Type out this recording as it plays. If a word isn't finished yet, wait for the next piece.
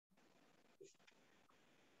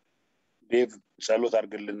ዴቭ ጸሎት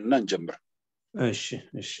አድርግልንና እንጀምር። እሺ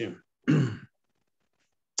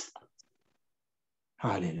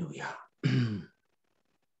ሃሌሉያ።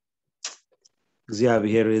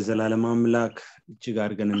 እግዚአብሔር የዘላለም አምላክ እጅግ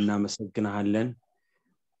አድርገን እናመሰግናለን።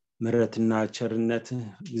 ምሕረትና ቸርነት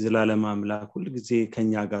የዘላለም አምላክ ሁሉ ጊዜ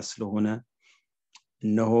ከኛ ጋር ስለሆነ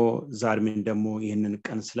እነሆ ዛሬም ደግሞ ይህንን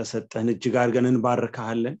ቀን ስለሰጠን እጅግ አድርገን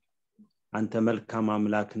እንባርካለን። አንተ መልካም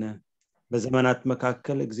አምላክ ነህ። በዘመናት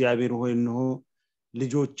መካከል እግዚአብሔር ሆይ እነሆ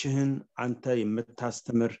ልጆችህን አንተ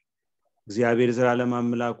የምታስተምር እግዚአብሔር የዘላለም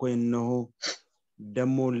አምላክ ሆይ እነሆ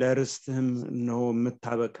ደግሞ ለርስትህም እነሆ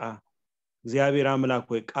የምታበቃ እግዚአብሔር አምላክ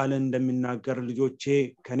ሆይ ቃል እንደሚናገር ልጆቼ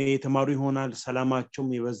ከኔ የተማሩ ይሆናል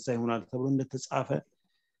ሰላማቸውም የበዛ ይሆናል ተብሎ እንደተጻፈ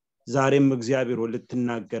ዛሬም እግዚአብሔር ሆይ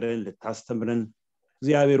ልትናገረን ልታስተምረን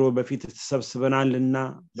እግዚአብሔር ሆይ በፊት ተሰብስበናልና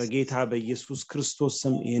በጌታ በኢየሱስ ክርስቶስ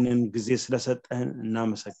ስም ይህንን ጊዜ ስለሰጠህን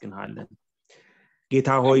እናመሰግናለን። ጌታ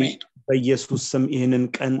ሆይ በኢየሱስ ስም ይህንን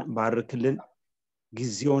ቀን ባርክልን፣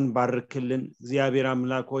 ጊዜውን ባርክልን። እግዚአብሔር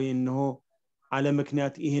አምላክ ሆይ እነሆ አለ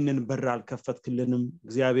ምክንያት ይህንን በር አልከፈትክልንም።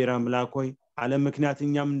 እግዚአብሔር አምላክ ሆይ አለ ምክንያት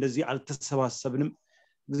እኛም እንደዚህ አልተሰባሰብንም።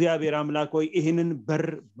 እግዚአብሔር አምላክ ሆይ ይህንን በር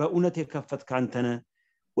በእውነት የከፈትክ አንተ ነህ።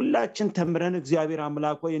 ሁላችን ተምረን እግዚአብሔር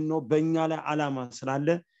አምላክ ሆይ እነሆ በእኛ ላይ ዓላማ ስላለ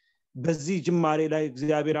በዚህ ጅማሬ ላይ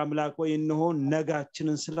እግዚአብሔር አምላክ ሆይ እነሆ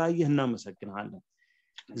ነጋችንን ስላየህ እናመሰግናለን።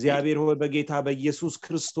 እግዚአብሔር ሆይ በጌታ በኢየሱስ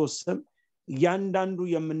ክርስቶስ ስም እያንዳንዱ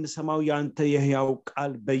የምንሰማው ያንተ የሕያው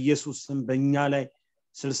ቃል በኢየሱስ ስም በእኛ ላይ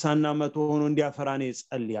 60 እና 100 ሆኖ እንዲያፈራኔ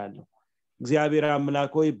ጸልያለሁ። እግዚአብሔር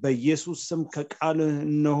አምላክ ሆይ በኢየሱስ ስም ከቃልህ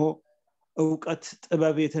እነሆ ዕውቀት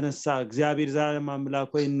ጥበብ የተነሳ እግዚአብሔር ዘላለም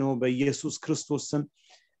አምላክ ሆይ እነሆ በኢየሱስ ክርስቶስ ስም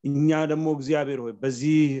እኛ ደግሞ እግዚአብሔር ሆይ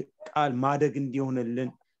በዚህ ቃል ማደግ እንዲሆንልን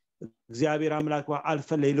እግዚአብሔር አምላክ ሆይ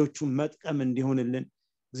አልፈን ሌሎቹ መጥቀም እንዲሆንልን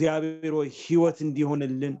እግዚአብሔር ሆይ ሕይወት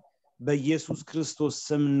እንዲሆንልን በኢየሱስ ክርስቶስ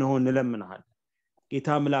ስም ነው እንለምናለን። ጌታ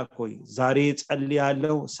አምላክ ሆይ ዛሬ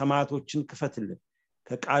ጸልያለሁ፣ ሰማያቶችን ክፈትልን።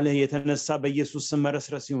 ከቃልህ የተነሳ በኢየሱስ ስም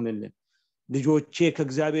መረስረስ ይሁንልን። ልጆቼ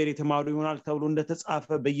ከእግዚአብሔር የተማሩ ይሆናል ተብሎ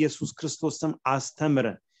እንደተጻፈ በኢየሱስ ክርስቶስ ስም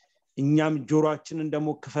አስተምረን። እኛም ጆሮአችንን ደግሞ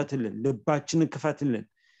ክፈትልን፣ ልባችንን ክፈትልን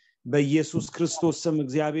በኢየሱስ ክርስቶስ ስም።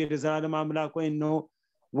 እግዚአብሔር የዘላለም አምላክ ሆይ ነው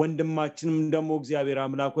ወንድማችንም ደግሞ እግዚአብሔር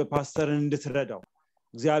አምላክ ሆይ ፓስተርን እንድትረዳው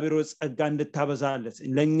እግዚአብሔር ሆይ ጸጋ እንድታበዛለት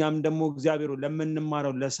ለኛም ደግሞ እግዚአብሔር ሆይ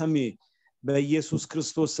ለምንማረው ለሰሚ በኢየሱስ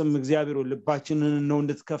ክርስቶስ ስም እግዚአብሔር ሆይ ልባችንን ነው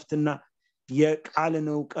እንድትከፍትና የቃልን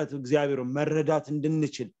ዕውቀት እግዚአብሔር ሆይ መረዳት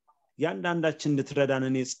እንድንችል ያንዳንዳችን እንድትረዳን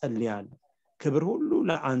እኔ ጸልያለሁ። ክብር ሁሉ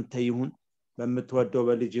ለአንተ ይሁን በምትወደው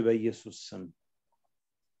በልጅ በኢየሱስ ስም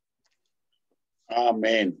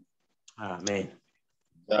አሜን አሜን።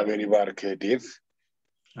 እግዚአብሔር ይባርክ ዴቭ።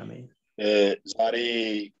 አሜን። ዛሬ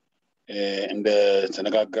እንደ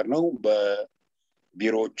ተነጋገርነው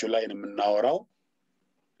በቢሮዎቹ ላይ የምናወራው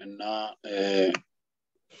እና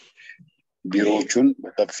ቢሮዎቹን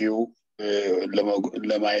በሰፊው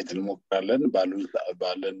ለማየት እንሞክራለን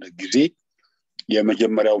ባለን ጊዜ።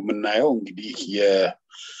 የመጀመሪያው የምናየው እንግዲህ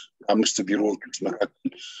የአምስቱ ቢሮዎች ውስጥ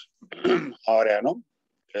መካከል ሐዋርያ ነው።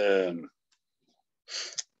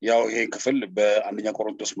 ያው ይሄ ክፍል በአንደኛ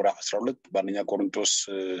ቆሮንቶስ ምዕራፍ 12 በአንደኛ ቆሮንቶስ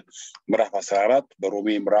ምዕራፍ 14 በሮሜ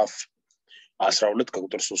ምዕራፍ 12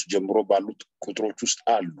 ከቁጥር 3 ጀምሮ ባሉት ቁጥሮች ውስጥ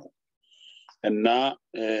አሉ እና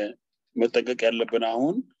መጠንቀቅ ያለብን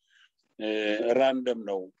አሁን ራንደም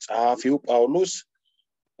ነው። ጸሐፊው ጳውሎስ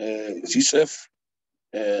ሲጽፍ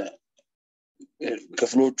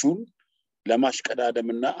ክፍሎቹን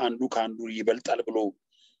ለማሽቀዳደምና አንዱ ካንዱ ይበልጣል ብሎ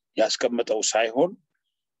ያስቀመጠው ሳይሆን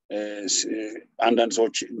አንዳንድ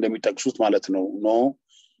ሰዎች እንደሚጠቅሱት ማለት ነው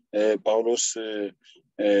ጳውሎስ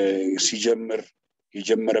ሲጀምር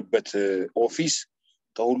የጀመረበት ኦፊስ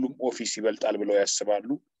ከሁሉም ኦፊስ ይበልጣል ብለው ያስባሉ።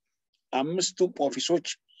 አምስቱም ኦፊሶች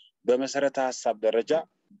በመሰረተ ሐሳብ ደረጃ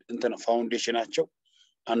ፋውንዴሽናቸው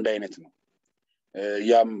አንድ አይነት ነው።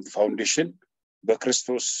 ያም ፋውንዴሽን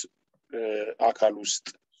በክርስቶስ አካል ውስጥ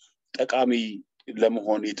ጠቃሚ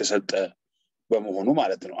ለመሆን የተሰጠ በመሆኑ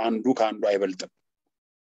ማለት ነው። አንዱ ካንዱ አይበልጥም።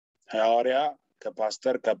 ሐዋርያ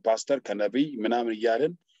ከፓስተር ከነብይ ምናምን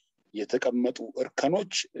እያልን የተቀመጡ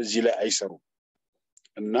እርከኖች እዚህ ላይ አይሰሩ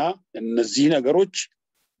እና እነዚህ ነገሮች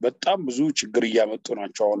በጣም ብዙ ችግር እያመጡ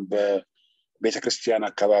ናቸው አሁን በቤተክርስቲያን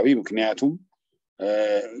አካባቢ። ምክንያቱም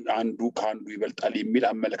አንዱ ካንዱ ይበልጣል የሚል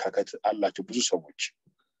አመለካከት አላቸው ብዙ ሰዎች።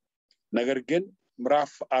 ነገር ግን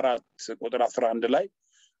ምዕራፍ 4 ቁጥር 11 ላይ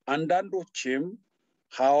አንዳንዶችም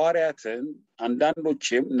ሐዋርያትን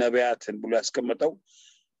አንዳንዶችም ነቢያትን ብሎ ያስቀመጠው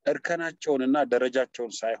እርከናቸውንና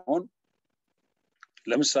ደረጃቸውን ሳይሆን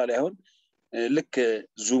ለምሳሌ አሁን ልክ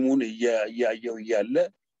ዙሙን እያየው እያለ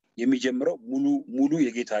የሚጀምረው ሙሉ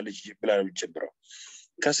የጌታ ልጅ ብላ ነው የሚጀምረው።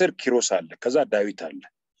 ከስር ኪሮስ አለ፣ ከዛ ዳዊት አለ።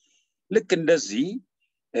 ልክ እንደዚህ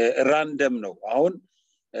ራንደም ነው አሁን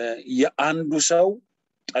የአንዱ ሰው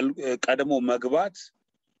ቀድሞ መግባት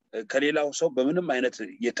ከሌላው ሰው በምንም አይነት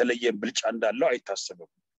የተለየ ብልጫ እንዳለው አይታሰብም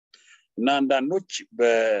እና አንዳንዶች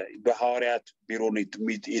በሐዋርያት ቢሮ ነው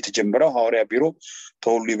የተጀመረው ሐዋርያ ቢሮ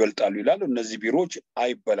ተሁሉ ይበልጣሉ ይላሉ እነዚህ ቢሮዎች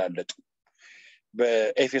አይበላለጡ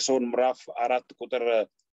በኤፌሶን ምዕራፍ 4 ቁጥር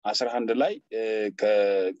 11 ላይ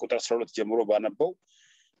ከቁጥር 12 ጀምሮ ባነበው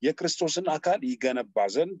የክርስቶስን አካል ይገነባ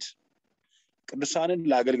ዘንድ ቅዱሳንን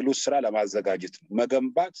ለአገልግሎት ስራ ለማዘጋጀት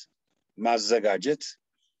መገንባት ማዘጋጀት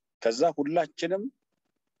ከዛ ሁላችንም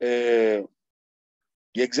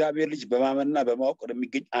የእግዚአብሔር ልጅ በማመንና በማወቅ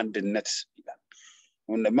የሚገኝ አንድነት ይላል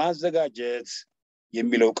ማዘጋጀት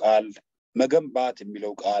የሚለው ቃል መገንባት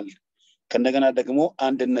የሚለው ቃል ከነገና ደግሞ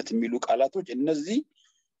አንድነት የሚሉ ቃላቶች እነዚህ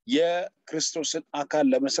የክርስቶስን አካል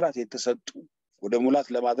ለመስራት የተሰጡ ወደ ሙላት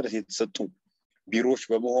ለማድረስ የተሰጡ ቢሮዎች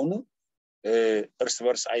በመሆኑ እርስ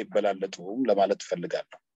በርስ አይበላለጡም ለማለት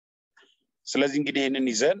ፈልጋለሁ ስለዚህ እንግዲህ ይሄንን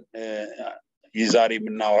ይዘን ይዛሬ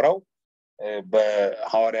የምናወራው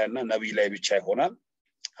በሐዋርያና ነብይ ላይ ብቻ ይሆናል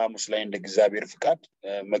ሐሙስ ላይ እንደ እግዚአብሔር ፍቃድ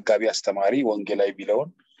መጋቢ አስተማሪ ወንጌላዊ ቢለውን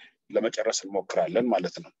ለመጨረስ እንሞክራለን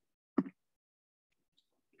ማለት ነው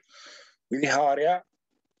እንግዲህ ሐዋርያ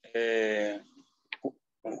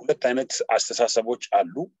ሁለት አይነት አስተሳሰቦች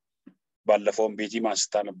አሉ ባለፈውም ቤቲ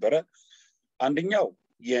ማስታ ነበረ አንደኛው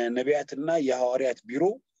የነቢያትና የሐዋርያት ቢሮ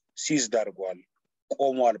ሲዝድ አድርጓል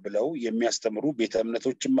ቆሟል ብለው የሚያስተምሩ ቤተ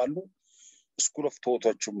እምነቶችም አሉ ስኩል ኦፍ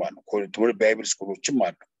ቶቶችም አሉ ባይብል ስኩሎችም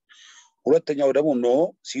አሉ ሁለተኛው ደግሞ ኖ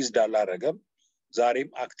ሲዝድ አላረገም ዛሬም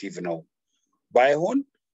አክቲቭ ነው ባይሆን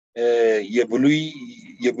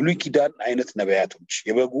የብሉይ ኪዳን አይነት ነቢያቶች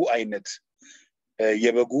የበጉ አይነት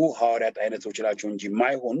የበጉ ሐዋርያት አይነቶች ናቸው እንጂ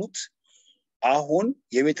ማይሆኑት አሁን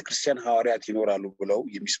የቤተ ክርስቲያን ሐዋርያት ይኖራሉ ብለው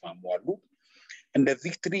የሚስማሙ አሉ እንደ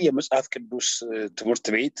ቪክትሪ የመጽሐፍ ቅዱስ ትምህርት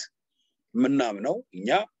ቤት ምናምነው እኛ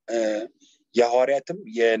የሐዋርያትም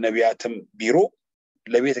የነቢያትም ቢሮ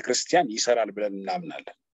ለቤተ ክርስቲያን ይሰራል ብለን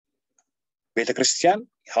እናምናለን ቤተ ክርስቲያን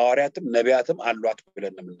ሐዋርያትም ነቢያትም አሏት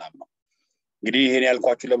ብለን እናምናለን እንግዲህ ይሄን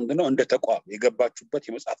ያልኳችሁ ለምንድነው እንደ ተቋም የገባችሁበት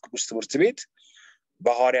የመጽሐፍ ቅዱስ ትምህርት ቤት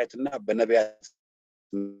በሐዋርያትና በነቢያት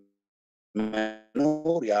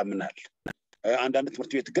መኖር ያምናል አንዳንድ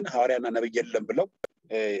ትምህርት ቤት ግን ሐዋርያና ነብይ የለም ብለው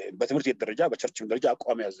በትምህርት ቤት ደረጃ በቸርችም ደረጃ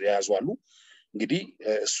አቋም ያያዙአሉ እንግዲህ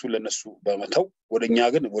እሱ ለነሱ በመተው ወደኛ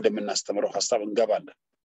ግን ወደምናስተምረው ሐሳብ እንገባለን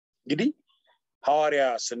እንግዲህ ሐዋርያ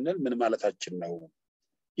ስንል ምን ማለታችን ነው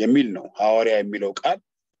የሚል ነው ሐዋርያ የሚለው ቃል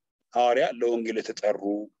ሐዋርያ ለወንጌል የተጠሩ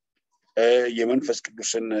የመንፈስ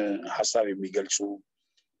ቅዱስን ሐሳብ የሚገልጹ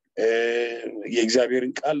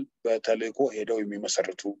የእግዚአብሔርን ቃል በተልእኮ ሄደው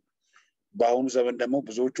የሚመሰርቱ በአሁኑ ዘመን ደግሞ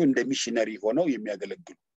ብዙዎቹ እንደ ሚሽነሪ ሆነው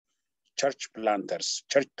የሚያገለግሉ ቸርች ፕላንተርስ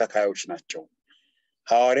ቸርች ተካዮች ናቸው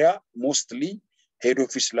ሐዋርያ ሞስትሊ ሄድ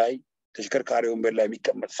ኦፊስ ላይ ተሽከርካሪ ወንበር ላይ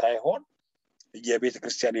የሚቀመጥ ሳይሆን የቤተ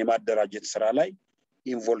ክርስቲያን የማደራጀት ስራ ላይ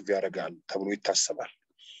ኢንቮልቭ ያደርጋል ተብሎ ይታሰባል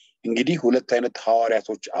እንግዲህ ሁለት አይነት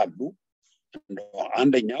ሐዋርያቶች አሉ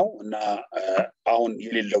አንደኛው እና አሁን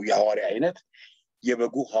የሌለው የሐዋርያ አይነት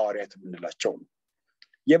የበጉ ሐዋርያት የምንላቸው ነው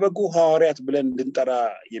የበጉ ሐዋርያት ብለን እንድንጠራ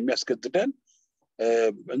የሚያስገድደን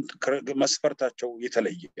መስፈርታቸው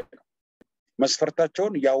የተለየ ነው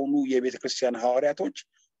መስፈርታቸውን ያውኑ የቤተ ክርስቲያን ሐዋርያቶች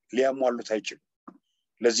ሊያሟሉት አይችሉም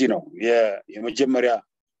ለዚህ ነው የመጀመሪያ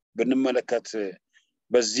ብንመለከት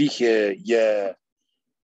በዚህ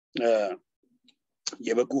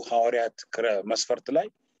የበጉ ሐዋርያት መስፈርት ላይ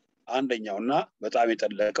አንደኛውና በጣም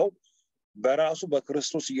የጠለቀው በራሱ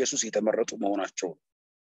በክርስቶስ ኢየሱስ የተመረጡ መሆናቸው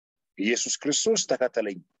ኢየሱስ ክርስቶስ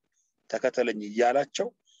ተከተለኝ ይያላቸው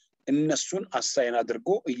እነሱን አሳይን አድርጎ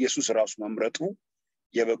ኢየሱስ ራሱ መምረጡ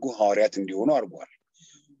የበጉ ሐዋርያት እንዲሆኑ አድርጓል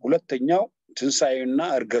ሁለተኛው ትንሳኤና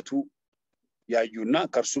እርገቱ ያዩና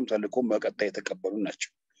ከርሱም ተልቆ መቀጣይ የተቀበሉ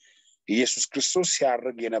ናቸው ኢየሱስ ክርስቶስ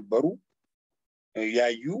ሲያርግ የነበሩ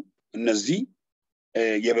ያዩ እነዚህ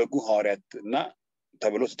የበጉ ሐዋርያትና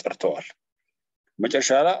ተብሎ ተጠርተዋል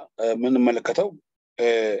መጨረሻ ላይ ምን መለከተው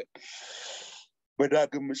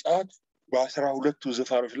በዳግም ምጽአት በ12ቱ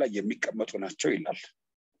ዙፋኖች ላይ የሚቀመጡ ናቸው ይላል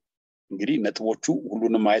እንግዲህ ነጥቦቹ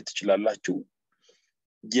ሁሉንም ማየት ትችላላችሁ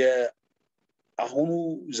የአሁኑ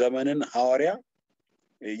ዘመንን ሐዋርያ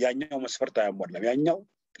ያኛው መስፈርት አያሟላም ያኛው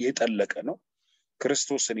የጠለቀ ነው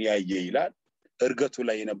ክርስቶስን ያየ ይላል እርገቱ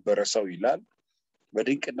ላይ የነበረ ሰው ይላል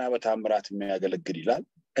በድንቅና በታምራት የሚያገለግል ይላል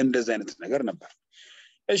እንደዚህ አይነት ነገር ነበር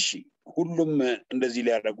እሺ ሁሉም እንደዚህ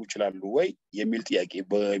ሊያደርጉ ይችላሉ ወይ የሚል ጥያቄ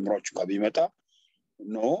በእምሮቹ ጋር ቢመጣ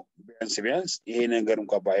ኖ ቢያንስ ይሄ ነገር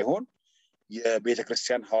እንኳን ባይሆን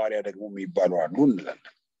የቤተክርስቲያን ሐዋርያ ደግሞ የሚባሉ አሉ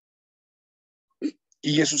እንላለን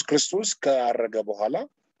ኢየሱስ ክርስቶስ ካረገ በኋላ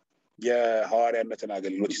የሐዋርያነትን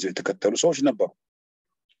አገልግሎት ይዘው የተከተሉ ሰዎች ነበሩ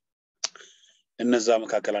እነዛ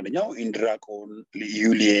መካከል አንደኛው ኢንድራቆን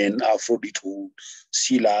ዩሊየን አፍሮዲቱ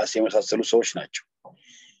ሲላስ የመሳሰሉ ሰዎች ናቸው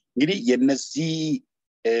እንግዲህ የነዚህ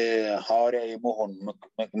ሐዋርያ የመሆን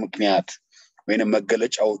ምክንያት ወይንም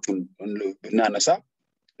መገለጫዎቹን ብናነሳ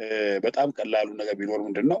በጣም ቀላሉ ነገር ቢኖር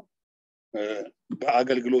ምንድነው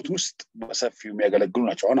በአገልግሎት ውስጥ በሰፊው የሚያገለግሉ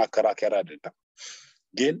ናቸው አሁን አከራካሪ አይደለም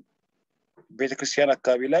ግን ቤተክርስቲያን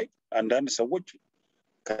አካባቢ ላይ አንዳንድ ሰዎች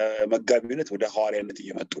ከመጋቢነት ወደ ሐዋርያነት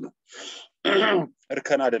እየመጡ ነው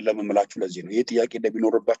እርከን አይደለም እምላችሁ ለዚህ ነው ይሄ ጥያቄ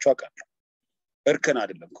እንደሚኖርባቸው አውቃለሁ እርከን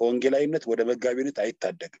አይደለም ከወንጌላዊነት ወደ መጋቢነት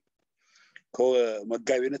አይታደግም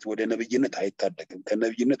ከመጋቢነት ወደ ነብይነት አይታደግም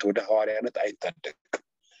ከነብይነት ወደ ሐዋርያነት አይታደግም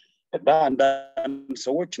እና አንዳንድ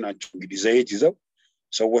ሰዎች ናቸው እንግዲህ ዘይት ይዘው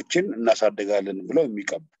ሰዎችን እናሳደጋለን ብለው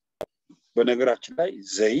የሚቀቡ በነገራችን ላይ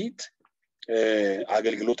ዘይት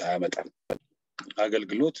አገልግሎት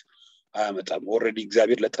አያመጣም ኦሬዲ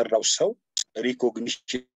እግዚአብሔር ለጠራው ሰው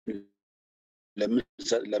ሪኮግኒሽን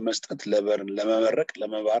ለመስጠት ለመመረቅ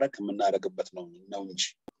ለመባረክ የምናደርግበት ነው እንጂ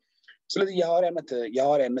ስለዚህ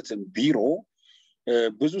የሐዋርያነትን ቢሮ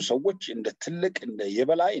ብዙ ሰዎች እንደ ትልቅ እንደ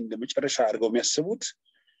የበላይ እንደ መጨረሻ አድርገው የሚያስቡት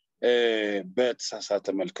በተሳሳተ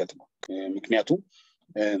መልከት ነው ምክንያቱም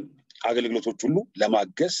አገልግሎቶች ሁሉ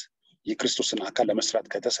ለማገዝ የክርስቶስን አካል ለመስራት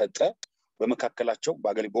ከተሰጠ በመካከላቸው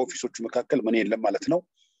በኦፊሶቹ መካከል ምን የለም ማለት ነው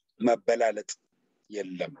መበላለጥ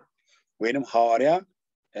የለም ወይንም ሐዋርያ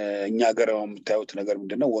እኛ ሀገር የምታዩት ነገር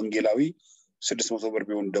ምንድነው ወንጌላዊ 600 ብር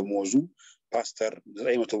ቢሆን ደሞዙ ፓስተር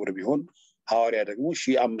 900 ብር ቢሆን ሐዋርያ ደግሞ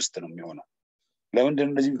 1500 ነው የሚሆነው ለምን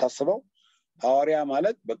እንደዚህ የምታስበው ሐዋርያ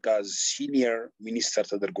ማለት በቃ ሲኒየር ሚኒስተር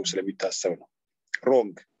ተደርጎ ስለሚታሰብ ነው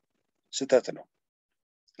ሮንግ ስተት ነው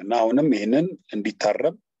እና አሁንም ይሄንን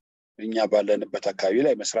እንዲታረም እኛ ባለንበት አካባቢ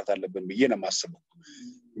ላይ መስራት አለብን ብዬ ነው ማስበው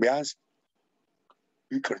ቢያንስ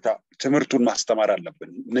ይቅርታ ትምህርቱን ማስተማር አለብን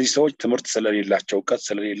እነዚህ ሰዎች ትምህርት ስለሌላቸው ዕውቀት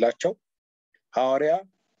ስለሌላቸው ሐዋርያ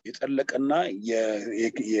የጠለቀና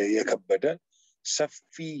የከበደ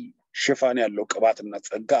ሰፊ ሽፋን ያለው ቅባትና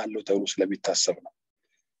ጸጋ አለው ተብሎ ስለሚታሰብ ነው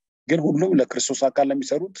ግን ሁሉም ለክርስቶስ አካል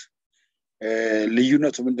ለሚሰሩት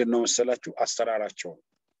ልዩነቱ ምንድነው መሰላችሁ አስተራራቸው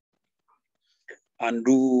አንዱ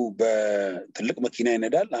በትልቅ መኪና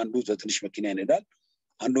ይነዳል አንዱ በትንሽ መኪና ይነዳል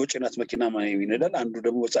አንዱ ጭነት መኪና ይነዳል አንዱ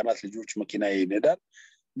ደግሞ ህፃናት ልጆች መኪና ይነዳል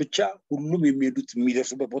ብቻ ሁሉም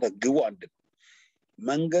የሚደርሱበት ቦታ ግቡ አንድ ነው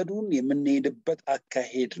መንገዱን የምንሄድበት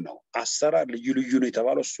አካሄድ ነው አሰራር ልዩ ነው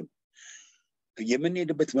የተባለው እሱ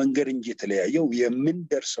የምንሄድበት መንገድ እንጂ የተለያየው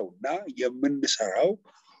የምንደርሰውና የምንሰራው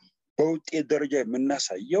በውጤት ደረጃ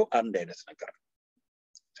የምናሳየው አንድ አይነት ነገር ነው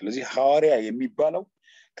ስለዚህ ሐዋርያ የሚባለው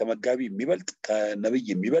ከመጋቢ የሚበልጥ ከነብይ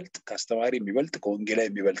የሚበልጥ ከአስተማሪ የሚበልጥ ከወንጌላዊ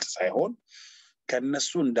የሚበልጥ ሳይሆን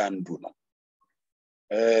ከነሱ እንዳንዱ ነው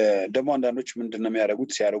ደግሞ አንዳንዶች ምንድነው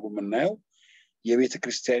የሚያደርጉት ሲያደርጉ ምናየው የቤተ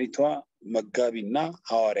ክርስቲያኒቷ መጋቢና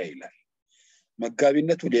ሐዋርያ ይላል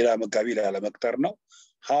መጋቢነቱ ሌላ መጋቢ ለመቅጠር ነው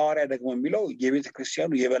ሐዋርያ ደግሞ የሚለው የቤተ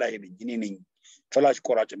ክርስቲያኑ የበላይ ነኝ እኔ ነኝ ፈላጭ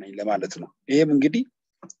ቆራጭ ነኝ ለማለት ነው ይሄም እንግዲህ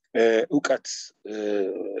ዕውቀት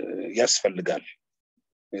ያስፈልጋል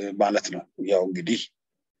ማለት ነው ያው እንግዲህ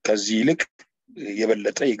ከዚህ ይልቅ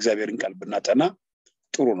የበለጠ የእግዚአብሔርን ቃል ብናጠና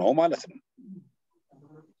ጥሩ ነው ማለት ነው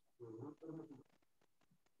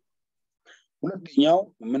ሁለተኛው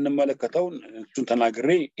የምንመለከተው እሱን ተናግሬ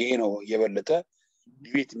ይሄ ነው የበለጠ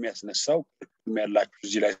ዲቤት የሚያስነሳው የሚያላችሁ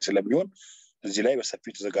እዚህ ላይ ስለሚሆን እዚህ ላይ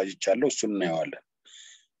በሰፊው ተዘጋጅቻለሁ እሱን እናየዋለን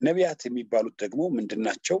ነቢያት የሚባሉት ደግሞ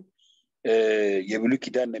ምንድናቸው የብሉይ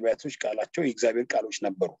ኪዳን ነቢያቶች ቃላቸው የእግዚአብሔር ቃሎች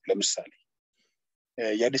ነበሩ ለምሳሌ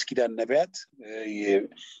የአዲስ ኪዳን ነቢያት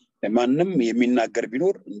ማንንም የሚናገር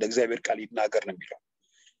ቢኖር እንደ እግዚአብሔር ቃል ይናገር ነው የሚለው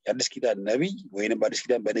የአዲስ ኪዳን ነብይ ወይንም በአዲስ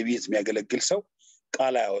ኪዳን በነብይት የሚያገለግል ሰው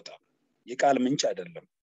ቃል አያወጣም የቃል ምንጭ አይደለም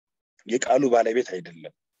የቃሉ ባለቤት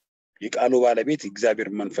አይደለም የቃሉ ባለቤት እግዚአብሔር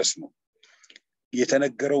መንፈስ ነው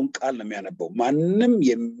የተነገረውን ቃል ነው የሚያነበው ማንንም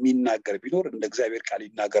የሚናገር ቢኖር እንደ እግዚአብሔር ቃል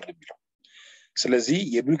ይናገር ነው የሚለው ስለዚህ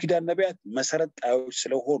የብሉይ ኪዳን ነቢያት መሰረት ጣዮች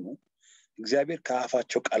ስለሆኑ እግዚአብሔር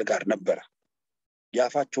ከአፋቸው ቃል ጋር ነበር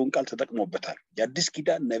ያፋቸውን ቃል ተጠቅሞበታል የአዲስ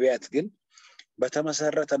ኪዳን ነቢያት ግን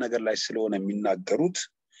በተመሰረተ ነገር ላይ ስለሆነ የሚናገሩት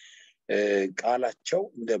ቃላቸው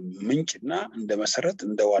እንደ ምንጭና እንደ መሰረት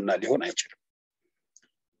እንደ ዋና ሊሆን አይችልም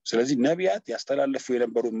ስለዚህ ነቢያት ያስተላልፉ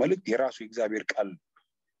የነበሩት መልእክት የራሱ እግዚአብሔር ቃል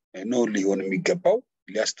ነው ሊሆን የሚገባው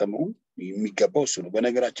ሊያስተምሩ የሚገባው እሱ ነው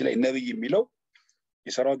በነገራችን ላይ ነብይ የሚለው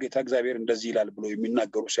የሰራው ጌታ እግዚአብሔር እንደዚህ ይላል ብሎ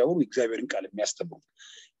የሚናገሩ ሳይሆኑ እግዚአብሔርን ቃል የሚያስተምሩ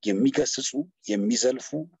የሚገስጹ የሚዘልፉ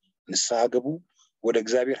ንስሐ ገቡ ወደ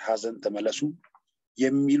እግዚአብሔር ሐዘን ተመለሱ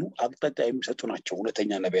የሚሉ አቅጣጫ የሚሰጡ ናቸው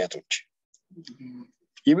ሁለተኛ ነቢያቶች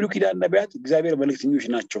የብሉይ ኪዳን ነቢያት እግዚአብሔር መልእክተኞች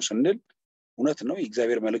ናቸው ስንል እውነት ነው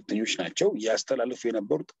የእግዚአብሔር መልእክተኞች ናቸው ያስተላልፉ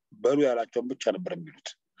የነበሩት በሉ ያላቸውን ብቻ ነበር የሚሉት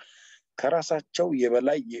ከራሳቸው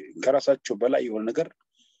በላይ የሆነ ነገር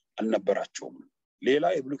አልነበራቸውም ሌላ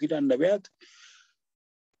የብሉይ ኪዳን ነቢያት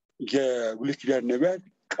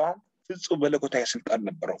ቃል ፍጹም መለኮታዊ ስልጣን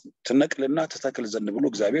ነበረው ትነቅልና ተተክል ዘንድ ብሎ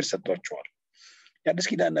እግዚአብሔር ሰጥቷቸዋል የአዲስ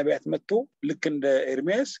ኪዳን ነቢያት መጥቶ ልክ እንደ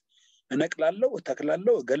ኤርሚያስ እነቅላለሁ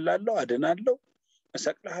እተክላለሁ እገላለሁ አድናለሁ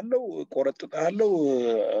እሰቅላለሁ ቆረጥጣለሁ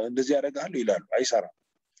እንደዚህ ያደርጋለሁ ይላሉ አይሰራም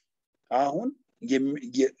አሁን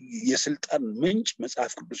የስልጣን ምንጭ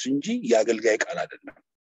መጽሐፍ ቅዱስ እንጂ የአገልጋይ ቃል አይደለም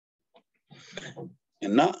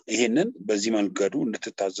እና ይሄንን በዚህ መንገዱ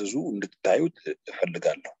እንድትታዘዙ እንድትታዩት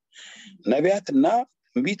እፈልጋለሁ ነቢያትና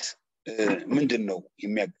ትንቢት ምንድነው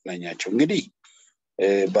የሚያገናኛቸው እንግዲህ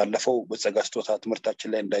ባለፈው በጸጋ ስጦታ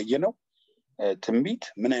ትምህርታችን ላይ እንዳየነው ትንቢት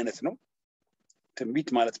ምን አይነት ነው ትንቢት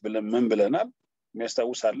ማለት ምን ብለናል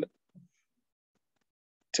የሚያስታውሳል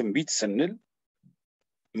ትንቢት ስንል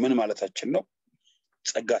ምን ማለታችን ነው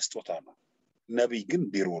ጸጋ ስጦታ ነው ነብይ ግን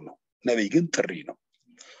ቢሮ ነው ነብይ ግን ጥሪ ነው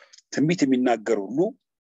ትንቢት የሚናገር ሁሉ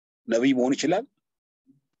ነብይ መሆን ይችላል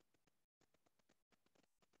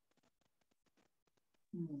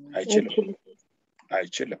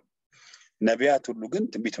አይችልም ነቢያት ሁሉ ግን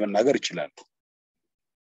ትንቢት መናገር ይችላሉ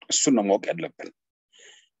እሱን ነው ማወቅ ያለብን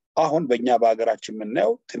አሁን በእኛ በአገራችን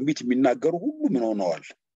ምናየው ትንቢት የሚናገሩ ሁሉ ምን ሆነዋል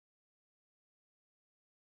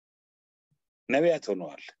ነቢያት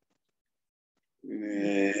ሆነዋል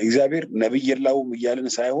እግዚአብሔር ነብይ የላውም ይያልን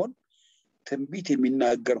ሳይሆን ትንቢት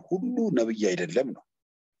የሚናገር ሁሉ ነብይ አይደለም ነው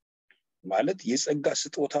ማለት የጸጋ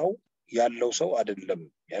ስጦታው ያለው ሰው አይደለም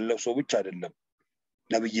ያለው ሰው ብቻ አይደለም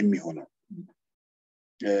ነብይ የሚሆነው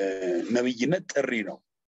ነብይነት ጥሪ ነው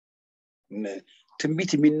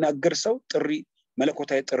ትንቢት የሚናገር ሰው ጥሪ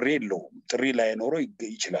መለኮታዊ ጥሪ የለውም ጥሪ ላይ ኖሮ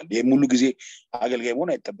ይችላል የሙሉ ጊዜ አገልጋይ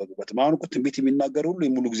መሆን አይተበቅበትም አሁን እኮ ትንቢት የሚናገር ሁሉ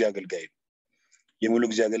የሙሉ ጊዜ አገልጋይ ነው የሙሉ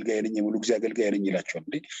ጊዜ አገልጋይ ነኝ ይላቸዋል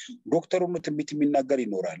እንዴ ዶክተር ሆኖ ትንቢት የሚናገር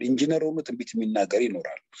ይኖራል ኢንጂነር ሆኖ ትንቢት የሚናገር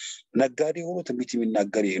ይኖራል ነጋዴ ሆኖ ትንቢት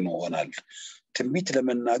የሚናገር ይሆናል ትንቢት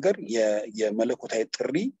ለመናገር የመለኮታዊ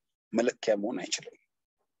ጥሪ መለኪያ መሆን አይችልም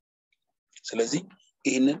ስለዚህ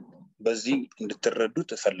ይሄንን በዚህ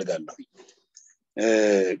እንድትረዱት እፈልጋለሁ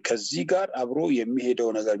ከዚህ ጋር አብሮ የሚሄደው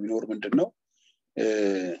ነገር ቢኖር ምንድነው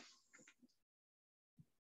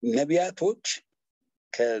ነቢያቶች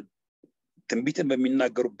ትንቢትን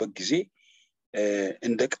በሚናገሩበት ጊዜ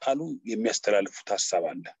እንደ ቃሉ የሚያስተላልፉት ሐሳብ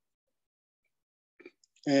አለ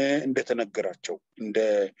እንደተነገራቸው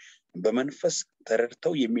በመንፈስ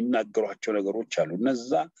ተረድተው የሚናገሯቸው ነገሮች አሉ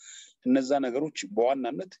እነዛ ነገሮች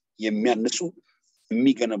በዋናነት የሚያንጹ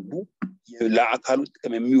የሚገነቡ ለአካሉ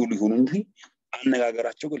ጥቅም የሚውሉ ይሁን እንጂ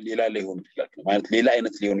አነጋገራቸው ግን ሌላ ሊሆን ይችላል ማለት ሌላ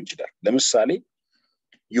አይነት ሊሆን ይችላል ለምሳሌ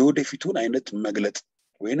የወደፊቱን አይነት መግለጥ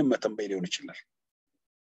ወይንም መተንበይ ሊሆን ይችላል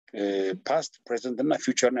past present እና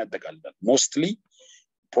future ነው ያጠቃልላል mostly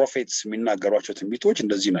prophets የሚናገሯቸው ትንቢቶች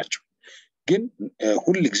እንደዚህ ናቸው ግን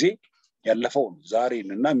ሁሉ ጊዜ ያለፈውን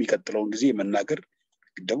ዛሬንና የሚቀጥለውን ጊዜ መናገር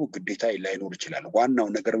ደግሞ ግዴታ ላይኖር ይችላል ዋናው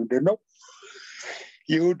ነገር ምንድነው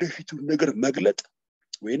የወደፊቱን ነገር መግለጥ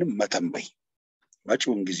ወይንም መተንበይ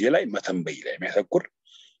መጪውን ጊዜ ላይ መተንበይ ላይ የሚያተኩር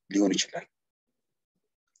ሊሆን ይችላል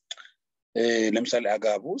ለምሳሌ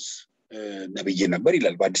አጋቦስ ነብይ ነበር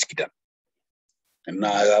ይላል በአዲስ ኪዳን እና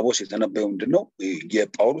አጋቦስ የተነበየው ምንድነው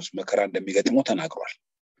የጳውሎስ መከራ እንደሚገጥመው ተናግሯል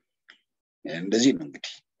እንደዚህ ነው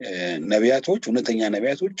እንግዲህ ነቢያቶች እውነተኛ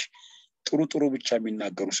ነቢያቶች ጥሩ ብቻ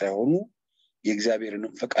የሚናገሩ ሳይሆኑ የእግዚአብሔርን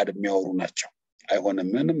ፈቃድ የሚያወሩ ናቸው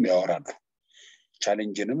አይሆንምንም ያወራሉ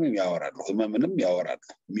ቻሌንጅንም ያወራሉ ህመምንም ያወራሉ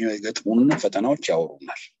የሚገጥሙንን ፈተናዎች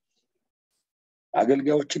ያወሩናል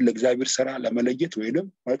አገልጋዮችን ለእግዚአብሔር ሥራ ለመለየት ወይንም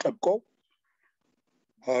መጠቆም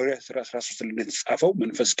ሐዋርያት ሥራ 13 ላይ የተጻፈው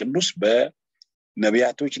መንፈስ ቅዱስ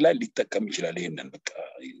በነቢያቶች ላይ ሊጠቀም ይችላል ይሄንን በቃ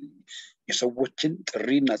የሰዎችን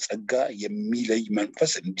ጥሪና ጸጋ የሚለይ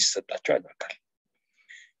መንፈስ እንዲሰጣቸው ያደርጋል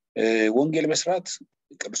ወንጌል መስራት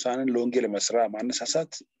ቅዱሳንን ለወንጌል መስራት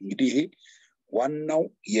ማነሳሳት እንግዲህ ይሄ ዋናው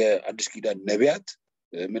የአዲስ ኪዳን ነቢያት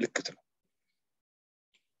ምልክት ነው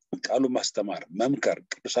ቃሉ ማስተማር መምከር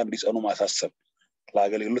ቅዱሳን እንዲጸኑ ማሳሰብ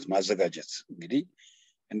ለአገልግሎት ማዘጋጀት እንግዲህ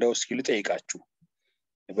እንደው እስኪ ልጠይቃችሁ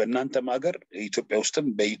በእናንተም ሀገር ኢትዮጵያ ውስጥም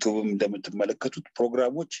በዩቲዩብም እንደምትመለከቱት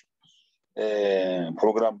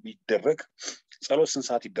ፕሮግራም ቢደረግ ጸሎት ስንት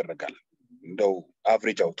ሰዓት ይደረጋል እንደው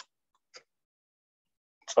አቨሬጅ አውጡ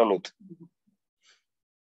ጸሎት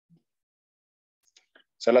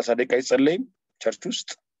 30 ደቂቃ ይጸለይም ቸርች ውስጥ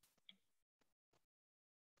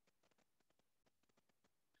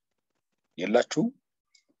የላችሁ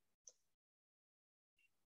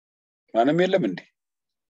ማንም የለም እንዴ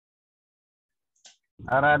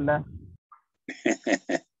አራለ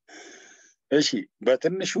እሺ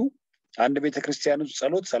በትንሹ አንድ ቤተክርስቲያን ውስጥ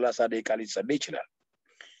ጸሎት 30 ደቂቃ ሊጸለይ ይችላል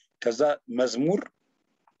ከዛ መዝሙር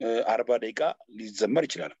 40 ደቂቃ ሊዘመር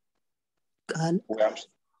ይችላል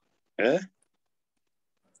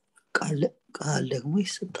ቃል ደግሞ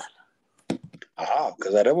ይሰጣል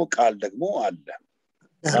ከዛ ደግሞ ቃል ደግሞ አለ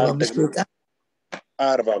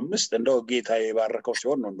 45 እንደው ጌታ የባረከው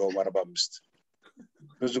ሲሆን ነው እንደው 45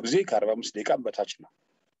 ብዙ ጊዜ ከ45 ደቂቃ በታች ነው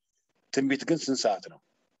ትንቢት ግን ስንት ሰዓት ነው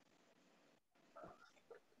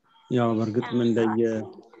ያው በርግጥ ምን እንደየ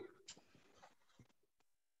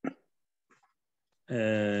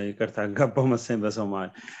ይቅርታ ገባው መሰለኝ በሰማል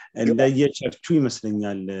እንደየ ቸርቹ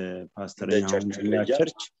ይመስለኛል ፓስተር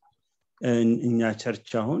እኛ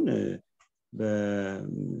ቸርች አሁን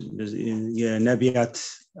የነቢያት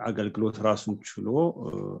አገልግሎት ራሱን ችሎ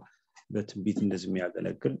በትንቢት እንደዚህ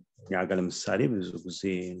የሚያገለግል ያገለ ምሳሌ ብዙ ጊዜ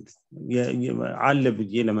አለ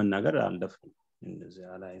ብዬ ለመናገር አልደፍርም እንደዚህ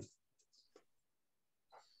አላይ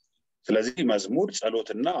ስለዚህ መዝሙር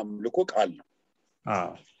ጸሎትና አምልኮ ቃል ነው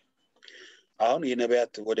አሁን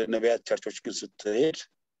የነቢያት ወደ ነቢያት ቸርቾች ግን ስትሄድ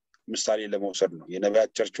ምሳሌ ለመውሰድ ነው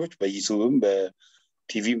የነቢያት ቸርቾች በዩቲዩብም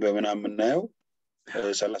በቲቪም በመናምን እናየው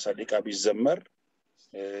 30 ደቂቃ ቢዘመር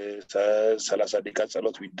 30 ደቂቃ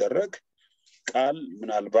ጸሎት ቢደረግ ቃል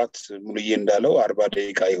ምናልባት ሙሉዬ እንዳለው 40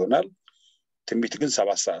 ደቂቃ ይሆናል ትንቢት ግን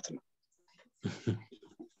 7 ሰዓት ነው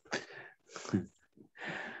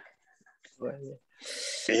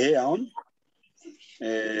ይሄ አሁን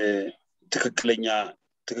ትክክለኛ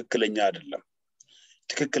አይደለም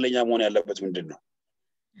ትክክለኛ መሆን ያለበት ምንድነው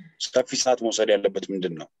ሰፊ ሰዓት መውሰድ ያለበት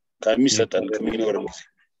ምንድነው ከሚሰጠን ከሚኖረው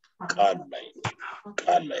ቃል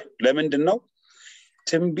ላይ ለምንድነው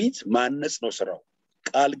ትንቢት ማነጽ ነው ስራው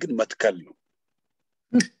ቃል ግን መትከል ነው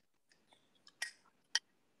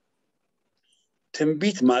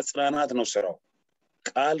ትንቢት ማጽናናት ነው ስራው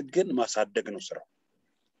ቃል ግን ማሳደግ ነው ስራው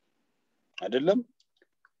አይደለም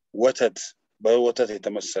በወተት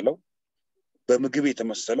የተመሰለው በምግብ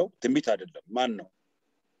የተመሰለው ትንቢት አይደለም ማን ነው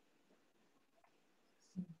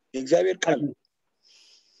የእግዚአብሔር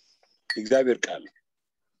ቃል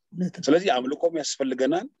ስለዚህ አምልኮም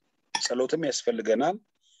ያስፈልገናል ጸሎትም ያስፈልገናል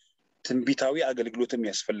ትንቢታዊ አገልግሎትም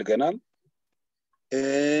ያስፈልገናል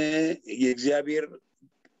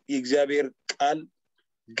የእግዚአብሔር ቃል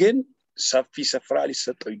ግን ሰፊ ስፍራ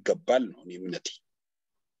ሊሰጠው ይገባል ነው እምነቴ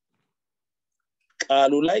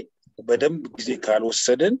ቃሉ ላይ በደንብ ጊዜ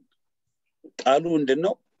ካልወሰድን ቃሉ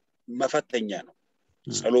እንደነው መፈተኛ ነው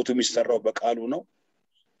ጸሎቱ የሚሰራው በቃሉ ነው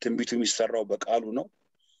ትንቢቱ የሚሰራው በቃሉ ነው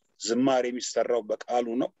ዝማሬ የሚሰራው በቃሉ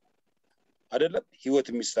ነው አይደለም ህይወት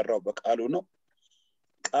የሚሰራው በቃሉ ነው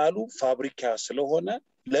ቃሉ ፋብሪካ ስለሆነ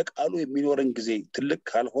ለቃሉ የሚኖርን ጊዜ ትልቅ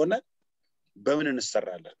ካልሆነ በምን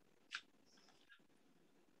እንሰራለን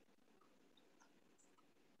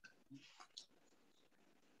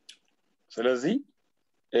ስለዚህ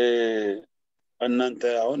እናንተ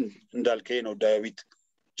አሁን እንዳልከኝ ነው ዳዊት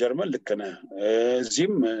ጀርመን ልከነ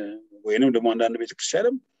እዚህም ወይንም ደግሞ አንዳንድ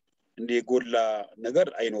ቤተክርስቲያንም እንደ ጎላ ነገር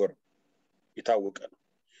አይኖርም የታወቀ ነው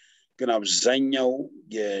ግን አብዛኛው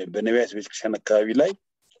በነቢያት ቤተክርስቲያን አካባቢ ላይ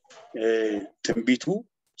ትንቢቱ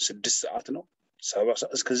 6 ሰዓት ነው 7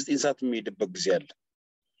 እስከ 9 ሰዓት የሚሄድበት ጊዜ አለ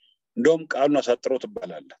እንደውም ቃሉን አሳጥረው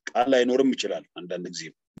ተባላለ ቃል አይኖርም ይችላል አንዳንድ ጊዜ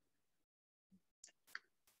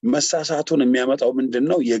መሳሳቱን የሚያመጣው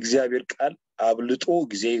ምንድነው የእግዚአብሔር ቃል አብልጦ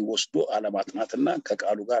ጊዜ ወስዶ አለማጥናትና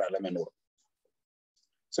ከቃሉ ጋር አለመኖር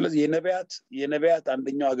ስለዚህ የነቢያት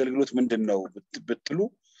አንደኛው አገልግሎት ምንድነው ብትሉ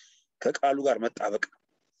ከቃሉ ጋር መጣበቅ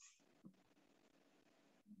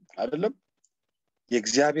አይደለም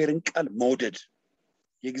የእግዚአብሔርን ቃል መውደድ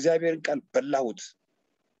የእግዚአብሔርን ቃል በላሁት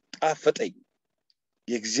ጣፈጠኝ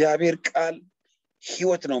የእግዚአብሔር ቃል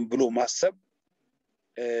ህይወት ነው ብሎ ማሰብ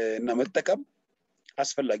እና መጠቀም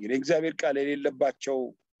አስፈላጊ ነው የእግዚአብሔር ቃል የሌለባቸው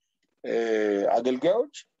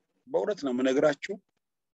አገልጋዮች በእውነት ነው መነግራችሁ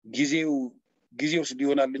ጊዜው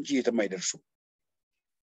ይሆናል እንጂ የትም አይደርሱ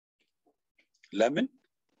ለምን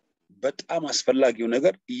በጣም አስፈላጊው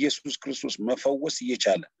ነገር ኢየሱስ ክርስቶስ መፈወስ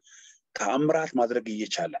እየቻለ ተአምራት ማድረግ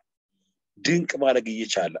እየቻለ ድንቅ ማድረግ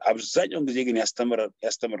እየቻለ አብዛኛው ጊዜ ግን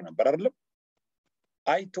ያስተምር ነበር አይደለም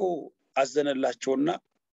አይቶ አዘነላቸውና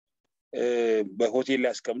በሆቴል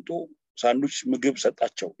ላይ አስቀምጦ ሳንዱች ምግብ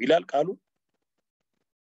ሰጣቸው ይላል ቃሉ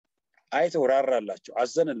አይቶ ራራላቸው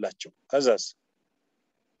አዘነላቸው ከዛስ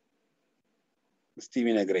እስቲ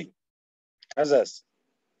ሚነግረኝ ከዛስ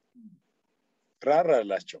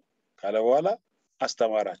ራራላቸው ካለ በኋላ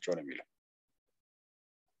አስተማራቸው ነው የሚለው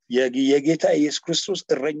የጌታ ኢየሱስ ክርስቶስ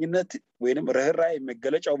እረኝነት ወይንም ርህራሄ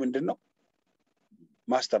መገለጫው ምንድነው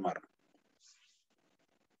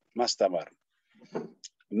ማስተማር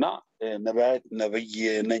እና ነብይ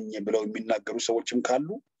ነኝ ብለው የሚናገሩ ሰዎችም ካሉ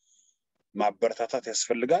ማበረታታት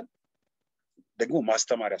ያስፈልጋል ደግሞ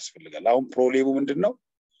ማስተማር ያስፈልጋል አሁን ፕሮብሌሙ ምንድነው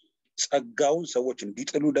ጸጋውን ሰዎች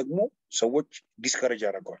እንዲጥሉ ደግሞ ሰዎች ዲስከሬጅ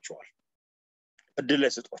ያደርጓቸዋል እድል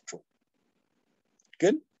አይሰጧቸው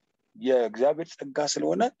ግን የእግዚአብሔር ጸጋ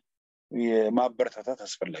ስለሆነ የማበረታታት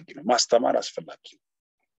አስፈላጊ ነው ማስተማር አስፈላጊ ነው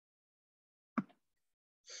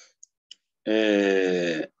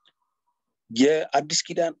የአዲስ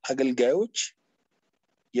ኪዳን አገልጋዮች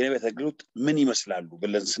የነቢያት አገልግሎት ምን ይመስላሉ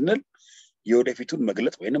ብለን ስንል የወደፊቱን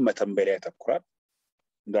መግለጥ ወይንም መተንበይ ላይ ያተኩራል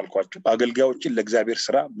እንዳልኳችሁ አገልጋዮችን ለእግዚአብሔር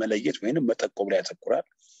ሥራ መለየት ወይንም መጠቆም ላይ ያተኩራል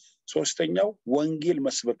ሶስተኛው ወንጌል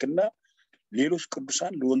መስበክና ሌሎች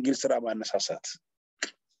ቅዱሳን ለወንጌል ሥራ ማነሳሳት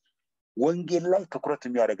ወንጌል ላይ ትኩረት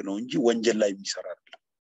የሚያደርግ ነው እንጂ ወንጀል ላይ የሚሰራ አይደለም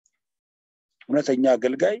እውነተኛ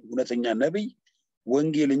አገልጋይ እውነተኛ ነብይ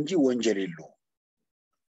ወንጌል እንጂ ወንጀል የለውም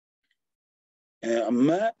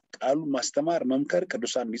ቃሉ ማስተማር መምከር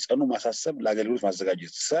ቅዱሳን እንዲጸኑ ማሳሰብ ለአገልግሎት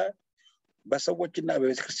ማዘጋጀት በሰዎችና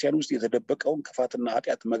በቤተክርስቲያን ውስጥ የተደበቀውን ክፋትና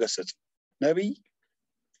ኃጢአት መገሰጽ ነብይ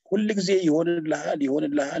ሁሉ ጊዜ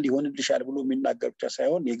ይሆንልሻል ብሎ የሚናገር ብቻ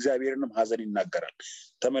ሳይሆን የእግዚአብሔርንም ሐዘን ይናገራል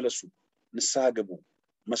ተመለሱ ንስሐ ግቡ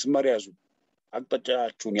መስመር ያዙ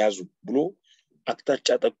አቅጣጫችሁን ያዙ ብሎ አቅጣጫ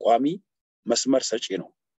ጠቋሚ መስመር ሰጪ ነው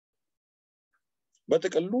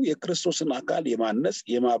በተቀሉ የክርስቶስን አካል የማነጽ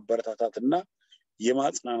የማበረታታትና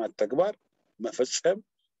የማጽናናት ተግባር መፈጸም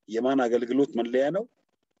የማን አገልግሎት መለያ ነው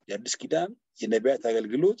የአዲስ ኪዳን የነቢያት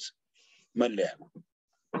አገልግሎት መለያ ነው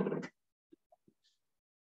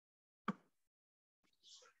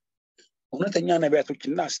እውነተኛ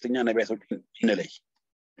ነቢያቶችና ሐሰተኛ ነቢያቶች እንለይ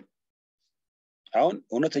አሁን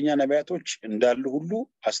እውነተኛ ነቢያቶች እንዳሉ ሁሉ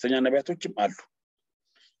ሐሰተኛ ነቢያቶችም አሉ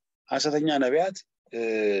ሐሰተኛ ነቢያት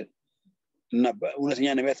እና እውነተኛ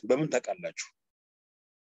ነቢያት በምን ታውቃላችሁ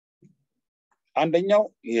አንደኛው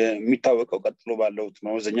የሚታወቀው ቀጥሎ ባለው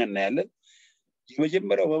መመዘኛ እናያለን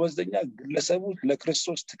የመጀመሪያው መመዘኛ ግለሰቡ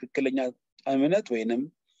ለክርስቶስ ትክክለኛ እምነት ወይንም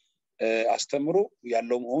አስተምሮ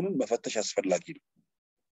ያለው መሆኑን መፈተሽ አስፈላጊ ነው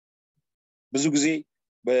ብዙ ጊዜ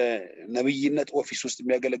በነብይነት ኦፊስ ውስጥ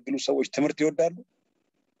የሚያገለግሉ ሰዎች ትምህርት ይወዳሉ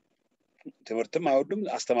ትምህርትም አይወዱም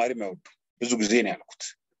አስተማሪም አይወዱም ብዙ ጊዜ ነው ያልኩት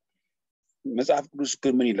መጽሐፍ ቅዱስ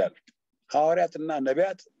ምን ይላል ሐዋርያትና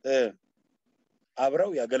ነቢያት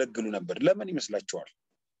አብረው ያገለግሉ ነበር ለምን ይመስላችኋል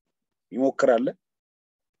ይሞክራል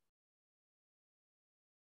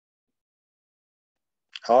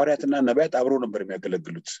ሐዋርያትና ነቢያት አብረው ነበር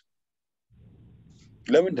የሚያገለግሉት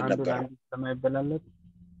ለምን ነበር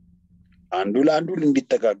አንዱ ለአንዱ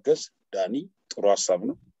እንዲተጋገዝ ዳኒ ጥሩ ሐሳብ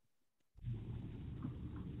ነው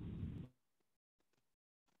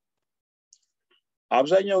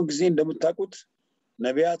አብዛኛው ጊዜ እንደምታውቁት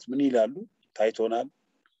ነቢያት ምን ይላሉ ታይቶናል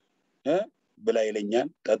ብላ ይለኛል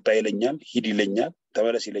ጠጣ ይለኛል ሂድ ይለኛል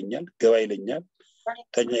ተመለስ ይለኛል ገባ ይለኛል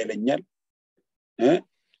ተኛ ይለኛል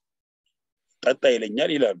ጠጣ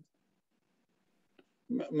ይለኛል ይላሉ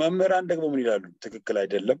መምህራን ደግሞ ምን ይላሉ ትክክል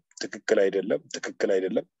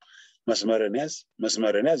አይደለም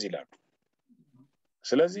መስመርን ያዝ ይላሉ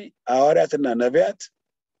ስለዚህ ሐዋርያትና ነቢያት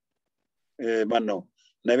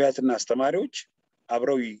ነቢያትና አስተማሪዎች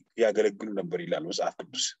አብረው ያገለግሉ ነበር ይላል መጽሐፍ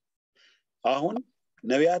ቅዱስ አሁን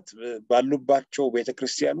ነቢያት ባሉባቸው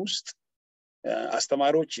ቤተክርስቲያን ውስጥ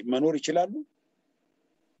አስተማሪዎች መኖር ይችላሉ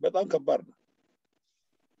በጣም ከባድ ነው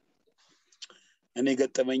እኔ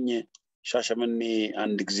ገጠመኝ ሻሸመኔ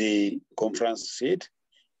አንድ ጊዜ ኮንፈረንስ ሲሄድ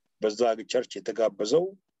በዛ ቸርች የተጋበዘው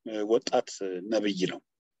ወጣት ነብይ ነው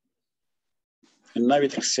እና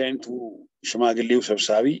ቤተክርስቲያኒቱ ሽማግሌው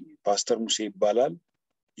ሰብሳቢ ፓስተር ሙሴ ይባላል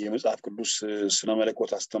የመጽሐፍ ቅዱስ ስነ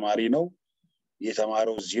መለኮት አስተማሪ ነው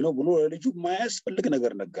የተማረው እዚህ ነው ብሎ ለልጁ ማያስፈልግ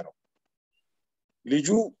ነገር ነገረው ልጁ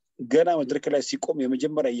ገና መድረክ ላይ ሲቆም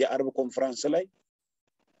የመጀመሪያ የአርብ ኮንፈረንስ ላይ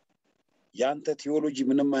ያንተ ቲዮሎጂ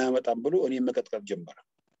ምንም አያመጣም ብሎ እኔ መቀጥቀጥ ጀመረ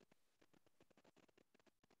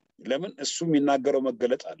ለምን እሱ የሚናገረው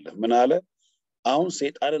መገለጥ አለ ምን አለ አሁን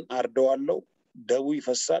ሰይጣንን አርደዋለው ደቡ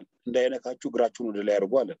ይፈሳል እንዳይነካችሁ እግራችሁን ወደ ላይ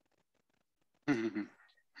አድርጉ አለ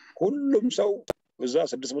ሁሉም ሰው እዛ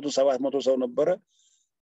 600 700 ሰው ነበረ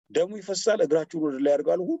ደሙ ይፈሳል እግራችሁን ወደ ላይ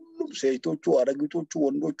አድርጋሉ ሁሉም ሴቶቹ አረጋጊቶቹ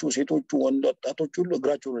ወንዶቹ ሴቶቹ ወጣቶቹ ሁሉ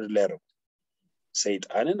እግራቸውን ወደ ላይ አድርጉ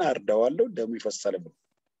ሰይጣንን አርደዋለው ደሙ ይፈሳል ብሎ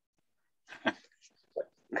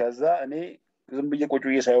ከዛ እኔ ዝም ብዬ ቁጭ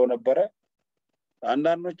ብዬ ሳይሆን ነበረ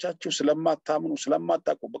አንዳንዶቻችሁ ስለማታምኑ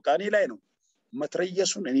ስለማታውቁ በቃ እኔ ላይ ነው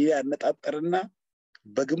መትረየሱን እኔ ያነጣጠርና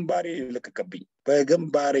በግንባሬ ለከከብኝ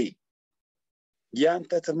በግንባሬ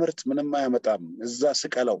ያንተ ትምህርት ምንም አያመጣም እዛ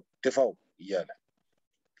ስቀለው ድፋው ይያለ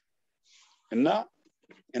እና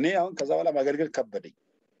እኔ አሁን ከዛ በኋላ ማገልገል ከበደኝ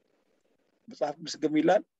መጽሐፍ ቅዱስ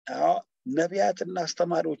ይላል ነቢያትና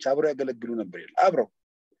አስተማሪዎች አብረው ያገለግሉ ነበር ይላል አብረው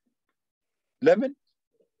ለምን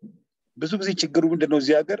ብዙ ጊዜ ችግሩ ምንድነው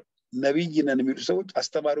እዚህ ሀገር ነብይ ነን የሚሉ ሰዎች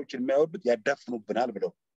አስተማሪዎችን የማይወዱት ያዳፍኑብናል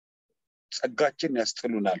ብለው ጸጋችን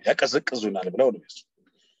ያስጥሉናል ያቀዘቅዙናል ብለው ነው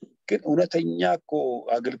ግን እውነተኛ እኮ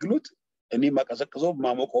አገልግሎት እኔ ማቀዘቅዘው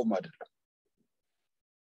ማሞቀውም አይደለም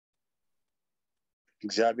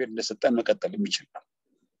እግዚአብሔር እንደሰጠን መቀጠል የሚችላል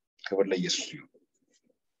ክብር ለኢየሱስ ይሁን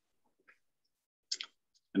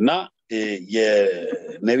እና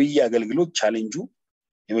የነብይ አገልግሎት ቻሌንጁ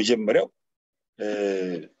የመጀመሪያው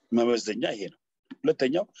መመዘኛ ይሄ ነው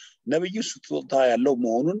ሁለተኛው ነብዩ ስጦታ ያለው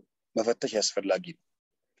መሆኑን መፈተሽ ያስፈልጋል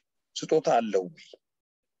ስጦታ አለው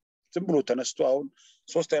ዝም ብሎ ተነስቶ አሁን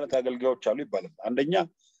ሶስት አይነት አገልጋዮች አሉ ይባላል አንደኛ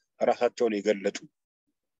ራሳቸውን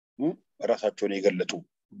የገለጡ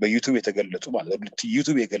በዩቲዩብ የተገለጡ ማለት ነው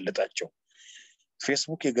ዩቲዩብ የገለጣቸው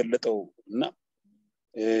ፌስቡክ የገለጠው እና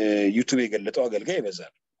ዩቲዩብ የገለጠው አገልጋይ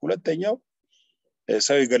ይበዛል ሁለተኛው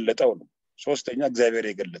ሰው የገለጠው ነው ሶስተኛ እግዚአብሔር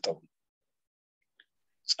የገለጠው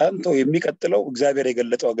ጸንቶ የሚቀጥለው እግዚአብሔር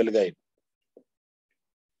የገለጠው አገልጋይ ነው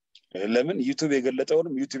ለምን ዩቲዩብ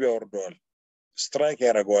የገለጠውንም ዩቲዩብ ያወርደዋል ስትራይክ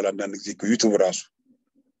ያደርገዋል አንዳንድ ጊዜ ዩቲዩብ ራሱ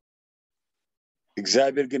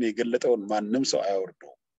እግዚአብሔር ግን የገለጠውን ማንንም ሰው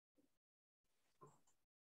አያወርደው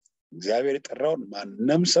እግዚአብሔር የጠራውን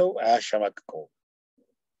ማንንም ሰው አያሻማቅቀው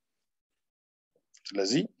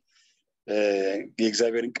ስለዚህ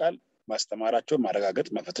የእግዚአብሔርን ቃል ማስተማራቸውን ማረጋገጥ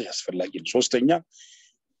መፈተሽ አስፈልጊ ነው ሶስተኛ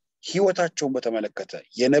ህይወታቸውን በተመለከተ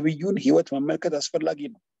የነብዩን ህይወት መመልከት አስፈልጊ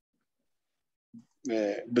ነው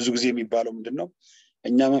ብዙ ጊዜ የሚባለው ምንድነው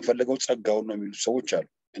እኛ መንፈልገው ጸጋውን ነው የሚሉ ሰዎች አሉ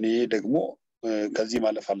እኔ ደግሞ ከዚህ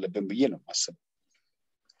ማለፍ አለብን ብዬ ነው ማሰብ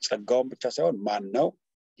ጸጋውን ብቻ ሳይሆን ማን ነው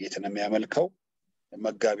የት ነው የሚያመልከው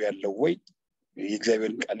መጋቢ ያለው ወይ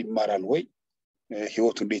የእግዚአብሔርን ቃል ይማራል ወይ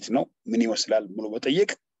ህይወቱ እንዴት ነው ምን ይመስላል ብሎ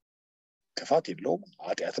መጠየቅ ክፋት የለውም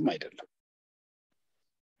ኃጢያትም አይደለም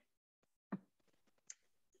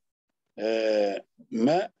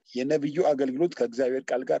የነብዩ አገልግሎት ከእግዚአብሔር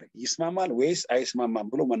ቃል ጋር ይስማማል ወይስ አይስማማም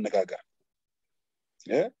ብሎ መነጋገር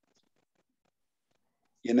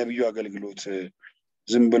የነብዩ አገልግሎት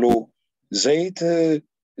ዝም ብሎ ዘይት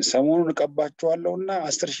ሰሞኑን ቀባቸዋለውና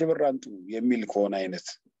 10,000 ብር አንጡ የሚል ከሆነ አይነት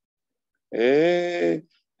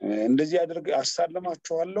እንደዚህ አድርግ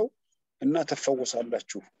አሳለማቸዋለው እና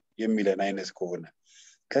ተፈወሳላችሁ የሚለን አይነት ከሆነ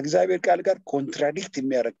ከእግዚአብሔር ቃል ጋር ኮንትራዲክት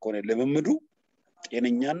የሚያደርግ ከሆነ ለምምዱ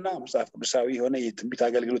ጤነኛና መጽሐፍ ቅዱሳዊ የሆነ የትንቢት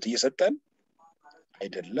አገልግሎት እየሰጠን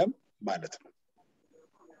አይደለም ማለት ነው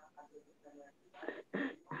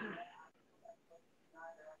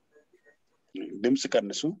ድምጽ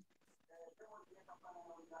ቀንሱ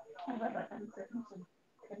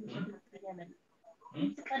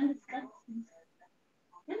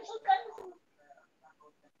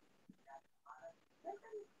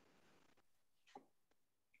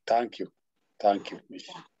Thank you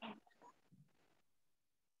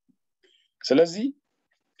ስለዚህ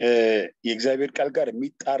የእግዚአብሔር ቃል ጋር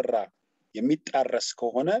የሚጣረስ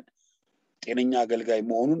ከሆነ ጤነኛ አገልጋይ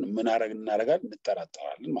መሆኑን ምን እናረጋለን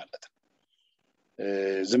እንጠራጠራለን ማለት ነው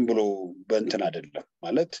ዝም ብሎ በእንትን አይደለም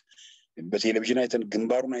ማለት በቴሌቪዥን አይተን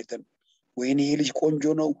ግንባሩን አይተን ወይኔ ይሄ ልጅ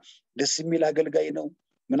ቆንጆ ነው ደስ የሚል አገልጋይ ነው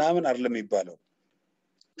ምናምን አይደለም ይባላል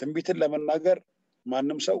ትንቢትን ለመናገር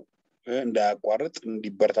ማንንም ሰው እንዳያቋርጥ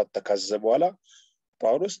እንዲበረታታ ካዘዘ በኋላ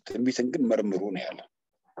ጳውሎስ ትንቢትን ግን መርምሩ ነው ያለው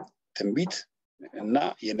ትንቢት እና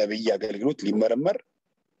የነብይ አገልግሎት ሊመረመር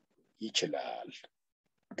ይችላል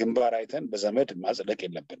ግንባር አይተን በዘመድ ማጽደቅ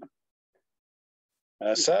የለብንም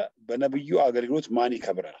በነብዩ አገልግሎት ማን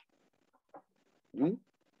ይከብራል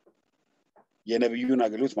የነብዩን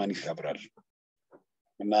አገልግሎት ማን ይከብራል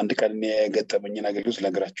እና አንድ ቀን የገጠመኝን አገልግሎት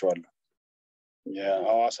ለግራቸዋለሁ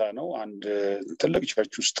የሐዋሳ ነው አንድ ትልቅ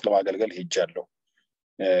ቸርች ውስጥ ለማገልገል ሄጃለሁ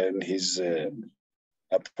ሂዝ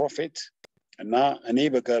ፕሮፌት እና እኔ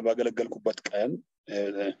ባገለገልኩበት ቀን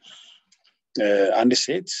አንድ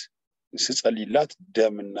ሴት ስጸልይላት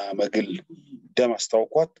ደምና መግል ደም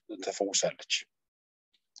አስተዋውቋት ተፈውሳለች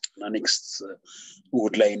እና ኔክስት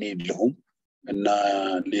እሑድ ላይ እኔ የለሁም እና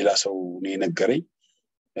ሌላ ሰው ነው ነገረኝ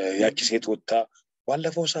ያቺ ሴት ወጣ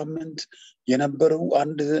ባለፈው ሳምንት የነበረው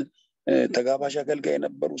አንድ ተጋባዥ አገልጋይ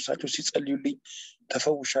ነበሩ እሳቸው ሲጸልዩልኝ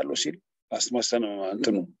ተፈውሻለሁ ሲል አስመሰነ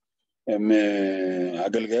እንትኑ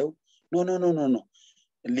አገልጋዩ ኖ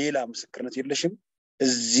ሌላ ምስክርነት የለሽም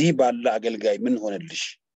እዚህ ባለ አገልጋይ ምን ሆነልሽ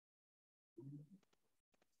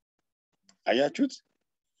አያችሁት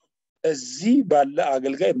እዚህ ባለ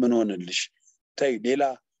አገልጋይ ምን ሆነልሽ ታይ ሌላ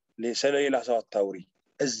ሰው አታውሪ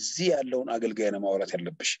እዚህ ያለውን አገልጋይ ነው ማውራት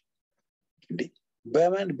ያለብሽ እንዴ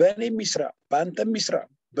በእኔም ይስራ በአንተም ይስራ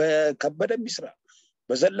በከበደም ይስራ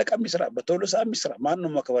በዘለቀም ይስራ በተወለሳም ይስራ ማን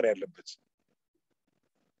ነው መከበር ያለበት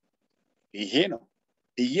ይሄ ነው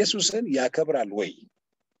ኢየሱስን ያከብራል ወይ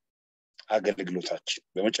አገልግሎታችን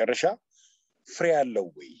በመጨረሻ ፍሬ አለው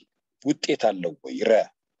ወይ ውጤት አለው ወይ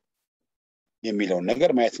የሚለው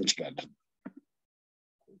ነገር ማየት እንችላለን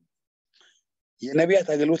የነቢያት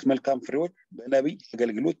አገልግሎት መልካም ፍሬዎች በነቢይ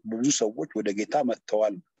አገልግሎት ብዙ ሰዎች ወደ ጌታ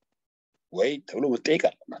መጥተዋል ወይ ተብሎ መጠየቅ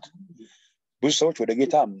አለበት። ብዙ ሰዎች ወደ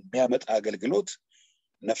ጌታ የሚያመጣ አገልግሎት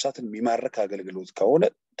ነፍሳትን የሚማርክ አገልግሎት ከሆነ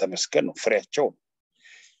ተመስገን ነው፣ ፍሬያቸው ነው።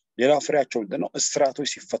 ሌላ ፍሬያቸው ምንድነው? እስራቶች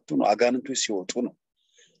ሲፈቱ ነው፣ አጋንንቶች ሲወጡ ነው፣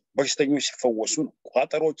 በሽተኞች ሲፈወሱ ነው፣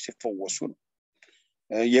 ቋጠሮች ሲፈወሱ ነው፣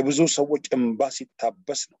 የብዙ ሰዎች እንባ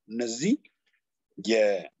ሲታበስ ነው። እነዚህ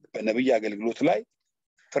በነብይ አገልግሎት ላይ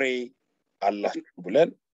ፍሬ አላችሁ ብለን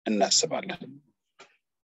እናስባለን።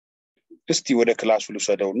 እስቲ ወደ ክላሱ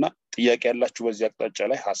ልውሰደውና ጥያቄ ያላችሁ በዚህ አቅጣጫ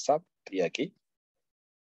ላይ ሐሳብ ጥያቄ?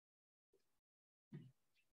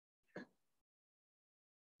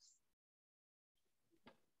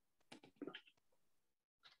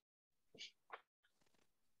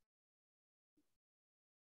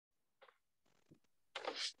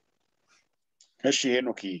 እሺ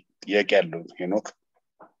ሄኖክ ጥያቄ ያለው ሄኖክ?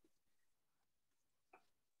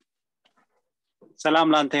 ሰላም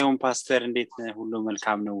ላንተ ይሁን ፓስተር፣ እንዴት ሁሉ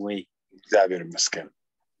መልካም ነው ወይ? እግዚአብሔር ይመስገን።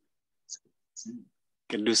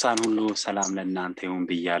 ቅዱሳን ሁሉ ሰላም ለእናንተ ይሁን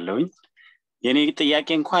ብያለሁኝ። የኔ ጥያቄ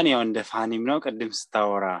እንኳን ያው እንደ ፋኒም ነው። ቅድም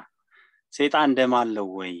ስታወራ ሰይጣን እንደማለው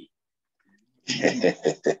ወይ?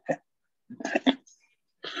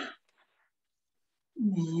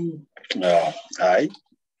 አይ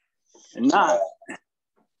እና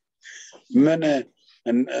ምን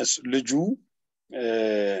ልጁ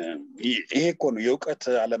ይሄ እኮ ነው የእውቀት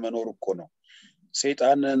አለመኖር እኮ ነው።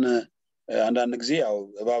 ሰይጣንን አንዳንድ ጊዜ ያው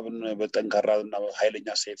እባብን በጠንካራና ኃይለኛ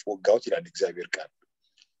ሰይፍ ወጋውት ይላል እግዚአብሔር ቃል።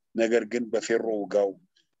 ነገር ግን በፌሮ ወጋው፣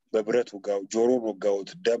 በብረት ወጋው፣ ጆሮን ወጋውት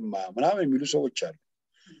ደማ ምናምን የሚሉ ሰዎች አሉ።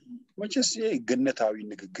 መቼስ ግነታዊ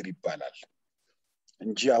ንግግር ይባላል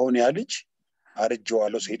እንጂ አሁን ያ ልጅ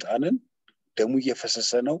አርጀዋለሁ፣ ሰይጣንን ደሙ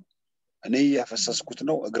እየፈሰሰ ነው፣ እኔ ያፈሰስኩት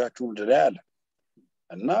ነው፣ እግራችሁን ወደ ላይ አለ።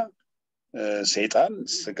 እና ሰይጣን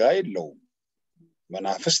ስጋ የለውም፣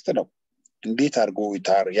 መናፍስት ነው። እንዴት አድርጎ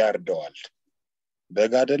ያርደዋል?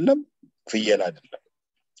 በግ አይደለም፣ ፍየል አይደለም።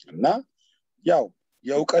 እና ያው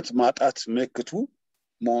የእውቀት ማጣት ምልክቱ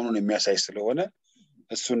መሆኑን የሚያሳይ ስለሆነ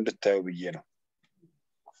እሱ እንድታዩ ብዬ ነው።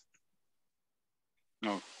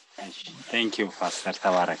 Thank you ፓስተር፣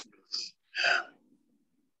 ተባረክ።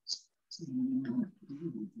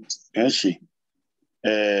 እሺ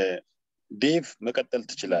ዴቭ መቀጠል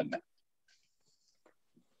ትችላለህ።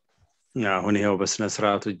 አሁን ይሄው በስነ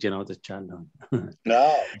ስርዓቱ እጄን አውጥቻለሁ።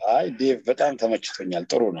 አይ ዴቭ በጣም ተመችቶኛል፣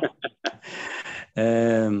 ጥሩ ነው።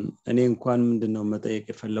 እኔ እንኳን ምንድነው መጠየቅ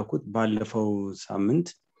የፈለኩት ባለፈው ሳምንት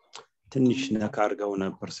ትንሽ ነካ አድርገው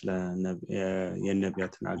ነበር ስለ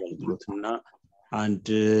የነቢያትን አገልግሎትና አንድ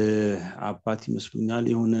አባት ይመስሉኛል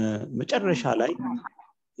የሆነ መጨረሻ ላይ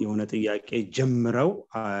የሆነ ጥያቄ ጀምረው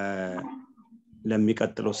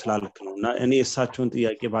ለሚቀጥለው ስላልክ ነውና እኔ እሳቸውን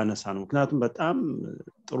ጥያቄ ባነሳ ነው። ምክንያቱም በጣም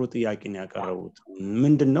ጥሩ ጥያቄ ነው ያቀረቡት።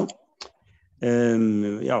 ምንድነው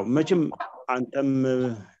ያው መቼም አንተም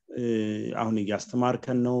አሁን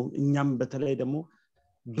እያስተማርከን ነው፣ እኛም በተለይ ደግሞ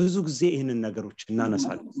ብዙ ጊዜ ይሄንን ነገሮች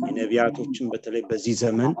እናነሳለን። የነቢያቶችን በተለይ በዚህ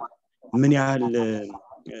ዘመን ምን ያህል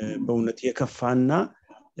በእውነት የከፋና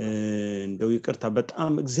እንደው ይቅርታ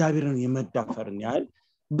በጣም እግዚአብሔርን የመዳፈርን ያህል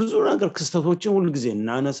ብዙ ነገር ክስተቶችን ሁሉ ጊዜ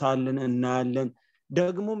እናነሳለን እናያለን።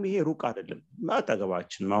 ደግሞም ይሄ ሩቅ አይደለም፣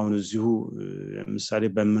 ማጠገባችን አሁን እዚሁ ለምሳሌ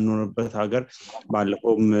በመኖርበት ሀገር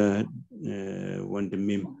ባለፈውም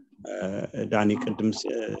ወንድሜም ዳኒ ቅድም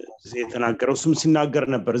የተናገረው ስም ሲናገር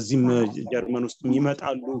ነበር። እዚህም ጀርመን ውስጥ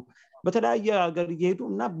ይመጣሉ በተለያየ ሀገር እየሄዱ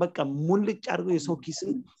እና በቃ ሙልጭ አድርገው የሰው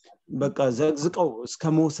ኪስን በቃ ዘግዝቀው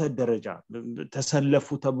እስከ መውሰድ ደረጃ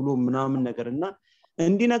ተሰለፉ ተብሎ ምናምን ነገርና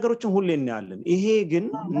እንዲህ ነገሮችን ሁሌ እናያለን። ይሄ ግን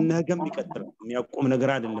ነገም ይቀጥላል፣ የሚያቆም ነገር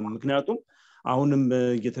አይደለም። ምክንያቱም አሁንም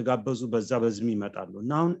እየተጋበዙ በዛ በዝም ይመጣሉ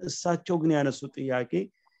እና አሁን እሳቸው ግን ያነሱ ጥያቄ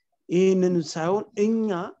ይሄንን ሳይሆን እኛ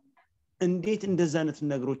እንዴት እንደዛ አይነት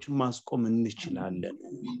ነገሮችን ማስቆም እንችላለን?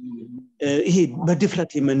 ይሄ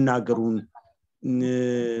በድፍረት የመናገሩን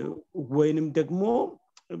ወይንም ደግሞ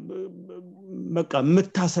በቃ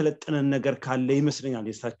መታሰለጥነን ነገር ካለ ይመስለኛል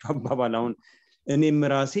የእሳቸው አባባል። አሁን እኔም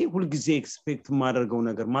ራሴ ሁሉ ጊዜ ኤክስፔክት ማደርገው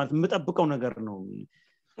ነገር ማለት የምጠብቀው ነገር ነው።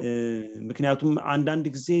 ምክንያቱም አንዳንድ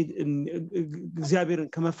ጊዜ እግዚአብሔርን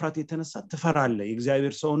ከመፍራት የተነሳ ትፈራለህ።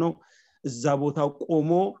 የእግዚአብሔር ሰው ነው እዛ ቦታ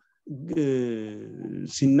ቆሞ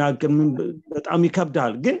ሲናገር በጣም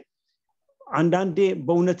ይከብዳል። ግን አንዳንዴ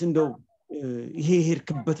በእውነት እንደው ይሄ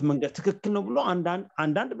ሄድክበት መንገድ ትክክል ነው ብሎ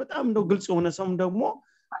አንዳንድ በጣም እንደው ግልጽ የሆነ ሰው ደግሞ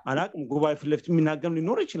አላቅም ጉባኤ ፊት ለፊት የሚናገር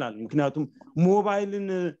ሊኖር ይችላል። ምክንያቱም ሞባይልን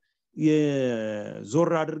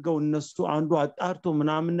የዞር አድርገው እነሱ አንዱ አጣርቶ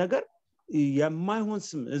ምናምን ነገር የማይሆን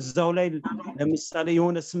ስም እዛው ላይ ለምሳሌ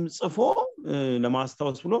የሆነ ስም ጽፎ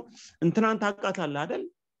ለማስታወስ ብሎ እንትናን ታውቃታለህ አይደል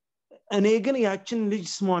እኔ ግን ያችን ልጅ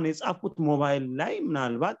ስሟን የጻፍኩት ሞባይል ላይ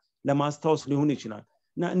ምናልባት ለማስታወስ ሊሆን ይችላል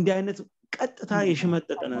እና እንዲህ አይነት ቀጥታ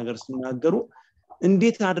የሽመጠጠ ነገር ሲናገሩ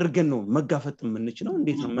እንዴት አድርገን ነው መጋፈጥ የምንችለው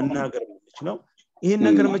እንዴት ነው መናገር የምንችለው ይሄን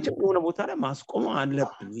ነገር መቼም የሆነ ቦታ ላይ ማስቆም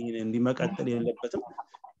አለብን ይሄን እንዲመቀጠል የለበትም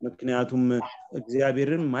ምክንያቱም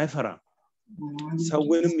እግዚአብሔርን ማይፈራ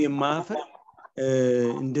ሰውንም የማያፈር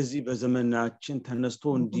እንደዚህ በዘመናችን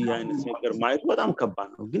ተነስቶ እንዲህ አይነት ነገር ማየት በጣም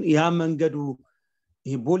ከባድ ነው ግን ያ መንገዱ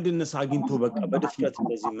ይሄ ቦልድነስ አግኝቶ በቃ በድፍረት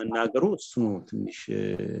እንደዚህ መናገሩ እሱ ነው ትንሽ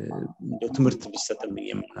እንደ ትምህርት ቢሰጥም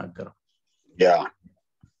የምናገረው ያ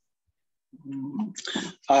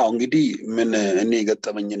እንግዲህ ምን እኔ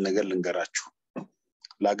የገጠመኝን ነገር ልንገራችሁ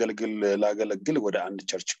ላገለግል ወደ አንድ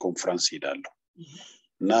ቸርች ኮንፈረንስ ሄዳለሁ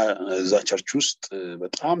እና እዛ ቸርች ውስጥ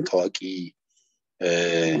በጣም ታዋቂ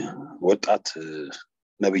ወጣት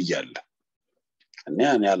ነብይ አለ እና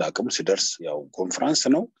እኔ አላቅም ሲደርስ ያው ኮንፈረንስ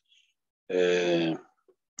ነው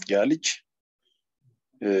ያ ልጅ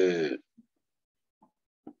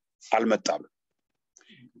አልመጣም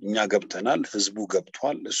እኛ ገብተናል ህዝቡ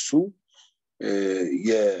ገብቷል እሱ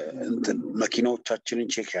የእንትን መኪናዎቻችንን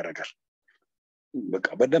ቼክ ያደርጋል በቃ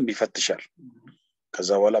በደንብ ይፈትሻል ከዛ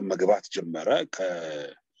በኋላ መግባት ጀመረ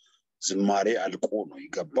ከዝማሬ አልቆ ነው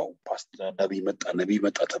ይገባው ፓስተር ነብይ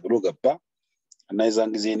መጣ ተብሎ ገባ እና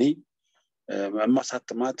የዛን ጊዜ እኔ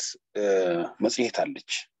ማሳተማት መጽሔት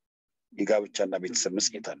አለች የጋብቻና ቤተሰብ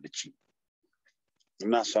መጽሔት አለች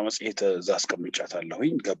እና እሷ መጽሔት ዛስ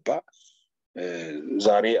ከመጫታለሁኝ ገባ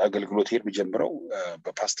ዛሬ አገልግሎት ሄድ ቢጀምረው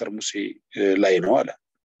በፓስተር ሙሴ ላይ ነው አለ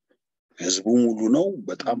ህዝቡ ሙሉ ነው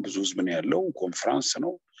በጣም ብዙ ህዝብ ነው ያለው ኮንፈረንስ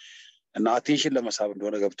ነው እና አቴንሽን ለመሳብ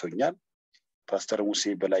እንደሆነ ገብቶኛል ፓስተር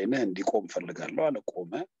ሙሴ በላይነህ እንዲቆም ፈልጋለሁ አለ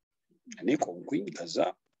ቆመ እኔ ቆምኩኝ ከዛ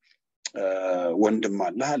ወንድም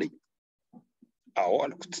አለ አለኝ አዎ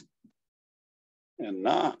አልኩት እና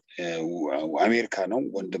አሜሪካ ነው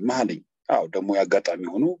ወንድም አለኝ አዎ ደግሞ ያጋጣሚ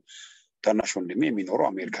ሆኖ ታናሽ ወንድሜ የሚኖረው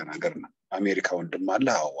አሜሪካን ሀገር ነው አሜሪካ ወንድም አለ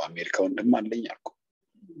አዎ አሜሪካ ወንድም አለኝ አልኩ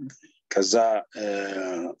ከዛ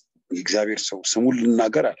እግዚአብሔር ሰው ስሙን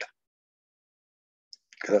ልናገር አለ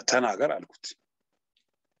ከተናገር አልኩት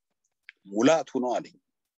ሙላቱ ነው አለኝ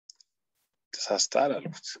ተሳስታል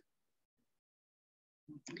አልኩት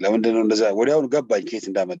ለምንድን ነው እንደዛ ወዲያው ገባኝ ከየት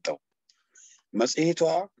እንዳመጣው መጽሔቷ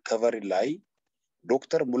ከቨር ላይ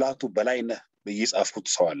ዶክተር ሙላቱ በላይነህ በየጻፍኩት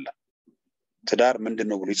ሰው አለ ትዳር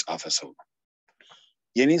ምንድነው ብሎ ይጻፈ ሰው ነው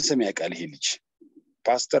የኔን ስም ያውቃል ይሄ ልጅ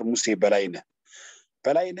ፓስተር ሙሴ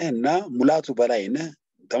በላይነህና ሙላቱ በላይነህ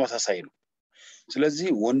ተመሳሳይ ነው ስለዚህ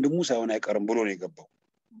ወንድሙ ሳይሆን አይቀርም ብሎ ነው የገባው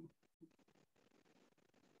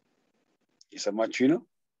ይሰማችሁ ነው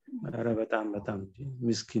አረ በጣም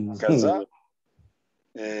ምስኪን ከዛ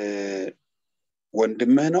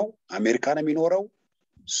ወንድምህ ነው አሜሪካ ነው የሚኖረው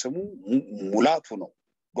ስሙ ሙላቱ ነው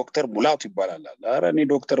ዶክተር ሙላቱ ይባላል አረ እኔ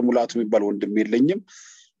ዶክተር ሙላቱ የሚባል ወንድም የለኝም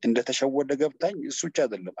እንደተሸወደ ገብታኝ እሱ ብቻ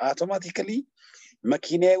አይደለም አውቶማቲካሊ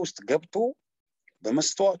መኪናዬ ውስጥ ገብቶ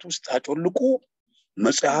በመስተዋት ውስጥ አጮልቆ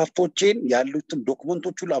መጽሐፍቶቼን ያሉትን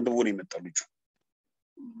ዶክመንቶች ሁሉ አንብቦ ነው የመጣው ልጁ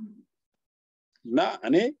እና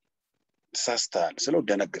እኔ ተሳስተሃል ስለው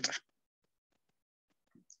ደነገጠ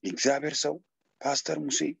እግዚአብሔር ሰው ፓስተር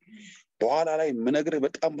ሙሴ በኋላ ላይ ምነግርህ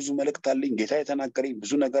በጣም ብዙ መልእክት አለኝ ጌታ የተናገረኝ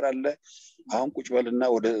ብዙ ነገር አለ አሁን ቁጭ በልና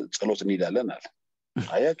ወደ ጸሎት እንሄዳለን አለ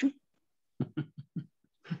አያችሁ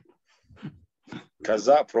ከዛ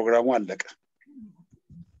ፕሮግራሙ አለቀ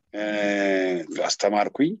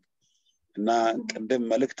አስተማርኩኝ እና ቀደም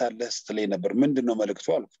መልእክት አለ ስትለኝ ነበር ምንድነው መልእክቱ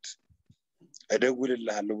አልኩት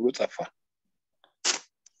እደውልልሃለሁ ብሎ ጠፋ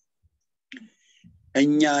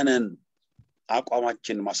እኛንን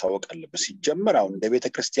አቋማችን ማሳወቅ አለበት ሲጀመር አሁን እንደ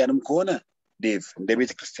ቤተክርስቲያንም ከሆነ ዴቭ እንደ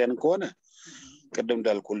ቤተክርስቲያንም ከሆነ ቀደም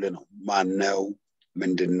እንዳልኩልህ ነው ማነው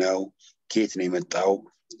ምንድነው ከየት ነው የመጣው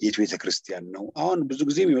የት ቤተክርስቲያን ነው አሁን ብዙ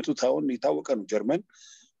ጊዜ የሚመጡት አሁን የታወቀ ነው ጀርመን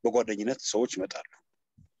በጓደኝነት ሰዎች ይመጣሉ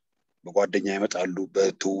በጓደኛ ይመጣሉ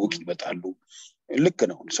በትውውቅ ይመጣሉ ልክ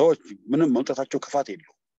ነው ሰዎች ምንም መምጣታቸው ክፋት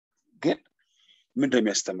የለው ግን ምንድነው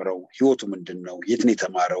የሚያስተምረው ህይወቱ ምንድነው የት ነው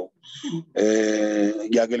የተማረው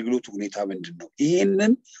የአገልግሎቱ ሁኔታ ምንድነው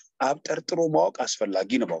ይሄንን አብጠርጥሮ ማወቅ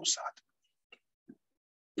አስፈላጊ ነው በአሁኑ ሰዓት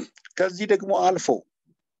ከዚህ ደግሞ አልፎ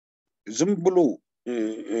ዝም ብሎ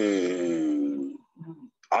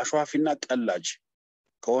አሽዋፊና ቀላጅ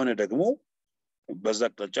ከሆነ ደግሞ በዛ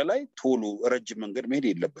አቅጣጫ ላይ ቶሎ ረጅም መንገድ መሄድ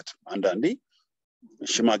የለበትም አንዳንዴ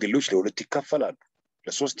ሽማግሌዎች ለሁለት ይከፈላሉ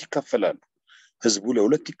ለሶስት ይከፈላሉ ህዝቡ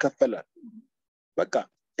ለሁለት ይከፈላል በቃ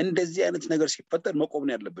እንደዚህ አይነት ነገር ሲፈጠር መቆም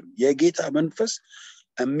ነው ያለብን የጌታ መንፈስ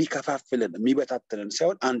የሚከፋፍለን የሚበታተለን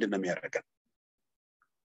ሳይሆን አንድ ነው የሚያደርገን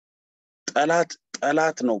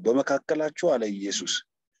ጠላት ነው በመካከላቸው አለ ኢየሱስ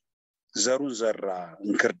ዘሩን ዘራ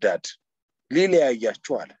እንክርዳድ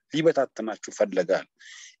ሊለያያችሁ አለ ሊበታተናችሁ ፈለጋል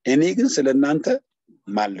እኔ ግን ስለናንተ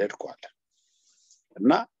ማለድኩ አለ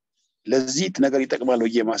እና ለዚህ ነገር ይጠቅማል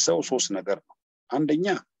ብዬ ማሰበው ሶስት ነገር ነው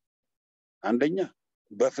አንደኛ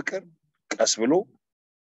በፍቅር ቀስ ብሎ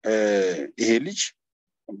ይሄ ልጅ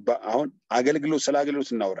አሁን አገልግሎት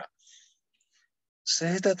እናውራ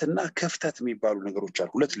ስህተትና ክፍተት የሚባሉ ነገሮች አሉ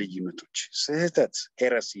ሁለት ልዩነቶች ስህተት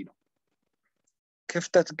ሄረሲ ነው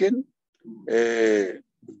ክፍተት ግን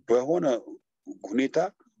በሆነ ሁኔታ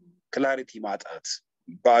ክላሪቲ ማጣት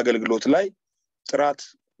በአገልግሎት ላይ ጥራት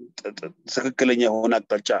ትክክለኛ ሆነ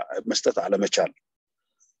አቅጣጫ መስጠት አለመቻል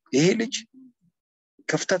ይሄ ልጅ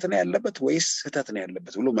ክፍተት ነው ያለበት ወይስ ስህተት ነው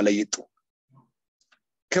ያለበት ብሎ መለየት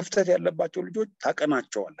ክፍተት ያለባቸው ልጆች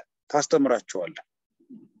ታቀናቸዋለ ታስተምራቸዋለ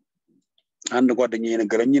አንድ ጓደኛዬ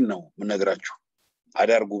የነገረኝን ነው ምነግራችሁ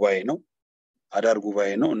አዳር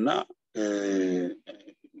ጉባኤ ነው እና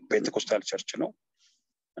ፔንቴኮስታል ቸርች ነው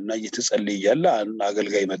እና እየተጸለየ ያለ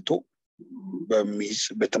አገልጋይ መጥቶ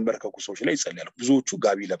በተንበረከኩ ሰዎች ላይ ይጸልያል ብዙዎቹ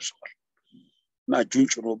ጋቢ ለብሰዋል እና እጁን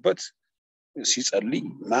ጭኖበት ሲጸልይ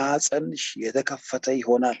ማጸንሽ የተከፈተ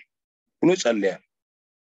ይሆናል ብሎ ጸልያል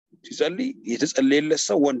ሲጸልይ የተጸለየለት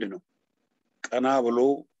ሰው ወንድ ነው ቀና ብሎ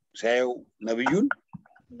ሲያየው ነብዩን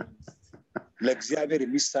ለእግዚአብሔር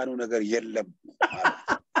የሚሳነው ነገር የለም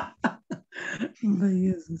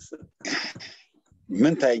በኢየሱስ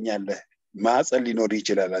ምን ታየኛለህ ማጸን ሊኖር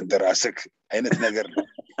ይችላል አንተ ራስህ አይነት ነገር ነው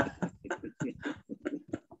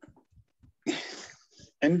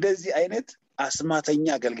እንደዚህ አይነት አስማተኛ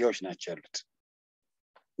አገልጋዮች ናቸው ያሉት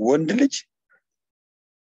ወንድ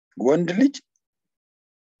ልጅ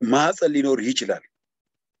ማጸን ሊኖር ይችላል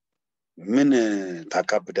ምን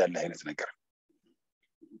ታካብዳለህ አይነት ነገር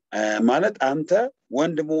ማለት አንተ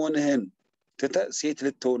ወንድ መሆንህን ሴት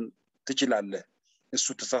ልትሆን ትችላለህ እሱ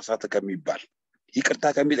ተሳሳተ ከሚባል ይቅርታ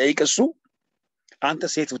ከሚጠይቅ እሱ አንተ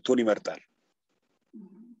ሴት ብትሆን ይመርጣል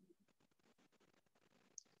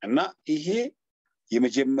እና ይሄ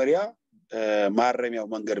የመጀመሪያ ማረሚያው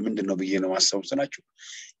መንገድ ምንድነው ብዬ ነው ማሰብሰናችሁ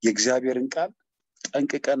የእግዚአብሔርን ቃል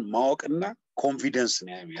ጠንቅቀን ማወቅና ኮንፊደንስ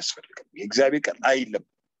ነው የሚያስፈልገው የእግዚአብሔር ቃል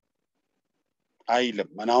አይልም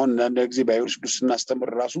ማናውን አንድ ጊዜ ባይብልስ ቅዱስ እናስተምር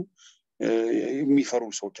ራሱ የሚፈሩ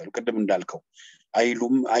ሰዎች አሉ ቅድም እንዳልከው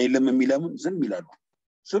አይልም የሚለምን ዝም ይላሉ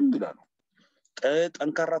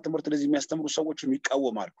ጠንካራ ትምህርት ለዚህ የሚያስተምሩ ሰዎችም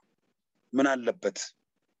ይቃወማሉ ምን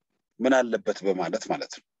አለበት በማለት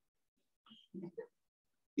ማለት ነው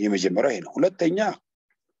የመጀመሪያው ይሄ ነው ሁለተኛ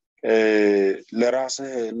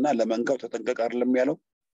ለራስህና ለመንጋው ተጠንቀቅ አይደለም ያለው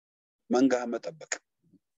መንጋ መጠበቅ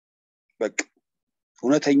በቃ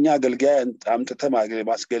እውነተኛ አገልጋይ አምጥተ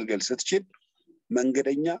ማስገልገል ስትችል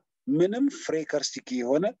መንገደኛ ምንም ፍሬከርስቲክ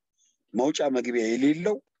የሆነ መውጫ መግቢያ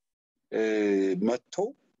የሌለው መጥቶ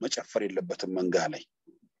መጨፈር የለበትም መንጋ ላይ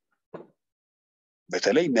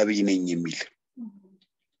በተለይ ነብይ ነኝ የሚል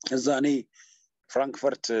እዛ እኔ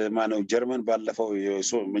ፍራንክፈርት ማነው ጀርመን ባለፈው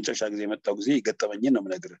መጨረሻ ጊዜ መጣው ጊዜ ይገጠመኝን ነው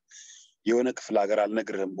ነገር የሆነ ክፍለ ሀገር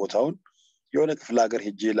አልነግርህም ቦታውን የሆነ ክፍለ ሀገር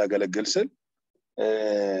ሄጄ ላገለግል ስል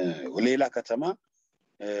ሌላ ከተማ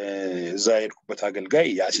እዛ የሄድኩበት አገልጋይ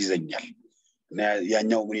ያሲዘኛል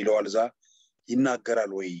ያኛው ምን ይለዋል እዛ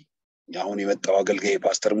ይናገራል ወይ አሁን የመጣው አገልጋይ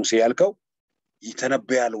ፓስተር ሙሴ ያልከው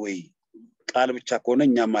ይተነበያል ወይ ቃል ብቻ ከሆነ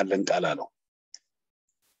እኛም አለን ቃል አለው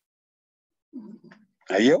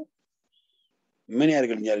አየው ምን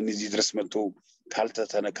ያርግልኛል እዚህ ድረስ መጥቶ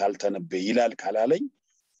ካልተነበ ይላል ካላለኝ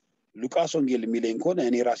ሉቃስ ወንጌል የሚለኝ ከሆነ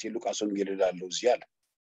እኔ ራሴ ሉቃስ ወንጌል እላለሁ እዚህ አለ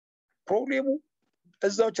ፕሮብሌሙ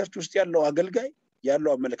እዛው ቸርች ውስጥ ያለው አገልጋይ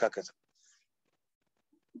ያለው አመለካከት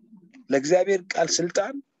ለእግዚአብሔር ቃል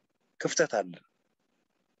ስልጣን ክፍተት አለ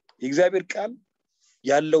የእግዚአብሔር ቃል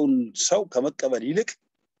ያለውን ሰው ከመቀበል ይልቅ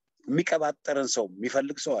የሚቀባጠረን ሰው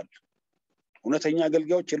የሚፈልግ ሰው አለ እውነተኛ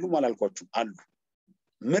አገልጋዮች የሉም አላልኳችሁ አሉ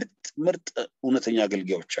ምርጥ እውነተኛ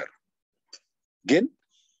አገልጋዮች አሉ ግን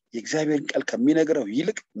የእግዚአብሔር ቃል ከሚነገረው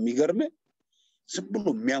ይልቅ የሚገርም ዝም ብሎ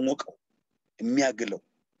የሚያሞቀው የሚያግለው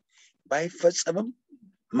ባይፈጸምም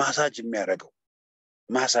ማሳጅ የሚያረጋው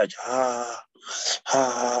ማሳጅ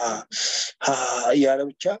ያለ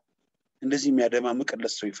ብቻ እንደዚህ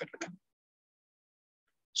የሚያደማምቅለት ሰው ይፈልጋል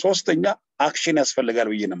ሶስተኛ አክሽን ያስፈልጋል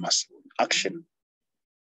ብዬ ነው ማስበው አክሽን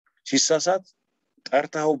ሲሳሳት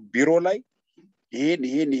ጠርታው ቢሮ ላይ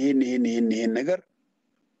ይሄን ነገር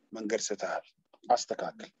መንገድ ስተሃል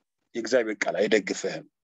አስተካክል የእግዚአብሔር ቃል አይደግፍህም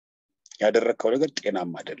ያደረከው ነገር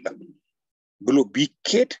ጤናማ አይደለም ብሎ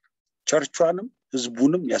ቢኬድ ቸርቿንም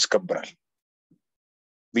ህዝቡንም ያስከብራል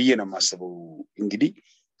ብዬ ነው ማስበው እንግዲህ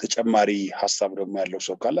ተጨማሪ ሐሳብ ደግሞ ያለው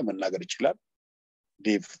ሰው ካለ መናገር ይችላል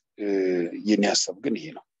ዴቭ የኔ ሐሳብ ግን ይሄ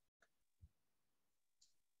ነው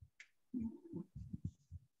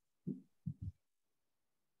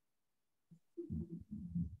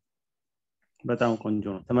በጣም ቆንጆ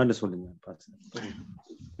ነው ተመልሶልኛል ፓስተር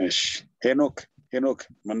እሺ ሄኖክ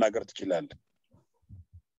መናገር ትችላለህ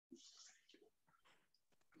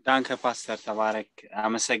ዳንከ ፓስተር ተባረክ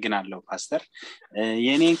አመሰግናለሁ ፓስተር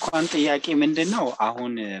የኔ እንኳን ጥያቄ ምንድነው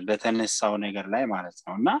አሁን በተነሳው ነገር ላይ ማለት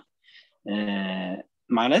ነውና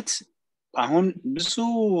ማለት አሁን ብዙ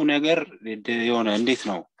ነገር የሆነ እንዴት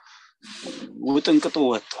ነው ውጥንቅጡ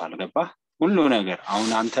ወጥቷል ገባ ሁሉ ነገር አሁን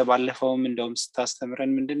አንተ ባለፈውም እንደውም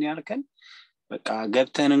ስታስተምረን ምንድነው ያልከን በቃ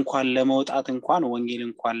ገብተን እንኳን ለመውጣት እንኳን ወንጌል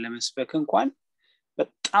እንኳን ለመስበክ እንኳን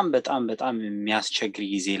በጣም የሚያስቸግር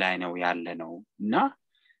ጊዜ ላይ ነው ያለ ነውና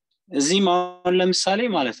እዚህ ማን ለምሳሌ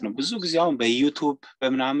ማለት ነው ብዙ ጊዜ አሁን በዩቲዩብ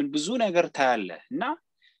በመናምን ብዙ ነገር ታያለህና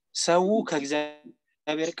ሰው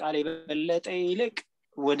ከእግዚአብሔር ቃል የበለጠ ይልቅ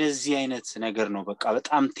ወደዚህ አይነት ነገር ነው በቃ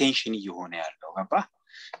በጣም ቴንሽን እየሆነ ያለው ገባ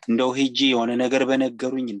እንደው ሄጂ የሆነ ነገር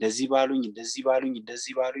በነገሩኝ እንደዚህ ባሉኝ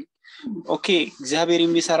ኦኬ እግዚአብሔር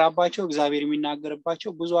የሚሰራባቸው እግዚአብሔር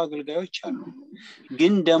የሚናገርባቸው ብዙ አገልጋዮች አሉ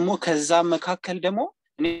ግን ደግሞ ከዛ መካከል ደግሞ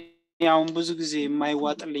እኔ አሁን ብዙ ጊዜ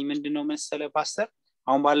የማይዋጥልኝ ምንድነው መሰለ ፓስተር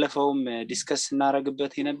አሁን ባለፈውም ዲስከስ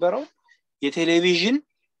እናረግበት የነበረው የቴሌቪዥን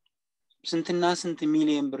ስንትና ስንት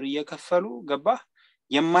ሚሊዮን ብር እየከፈሉ ገባ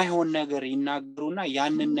የማይሆን ነገር ይናገሩና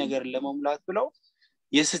ያንን ነገር ለመሙላት ብለው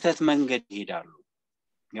የስተት መንገድ ይሄዳሉ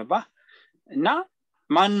ገባ እና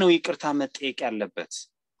ማን ነው ይቅርታ መጠየቅ ያለበት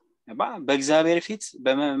ገባ በእግዚአብሔር ፊት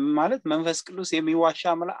ማለት መንፈስ ቅዱስ የሚዋሻ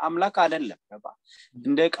አምላክ አይደለም ገባ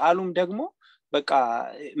እንደ ቃሉም ደግሞ በቃ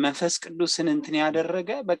መንፈስ ቅዱስን እንትን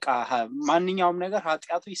ያደረገ በቃ ማንኛውም ነገር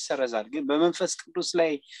ኃጢያቱ ይሰረዛል ግን በመንፈስ ቅዱስ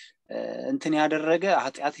ላይ እንትን ያደረገ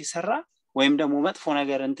ኃጢያት ይሰራ ወይም ደግሞ መጥፎ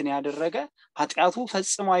ነገር እንትን ያደረገ ኃጢያቱ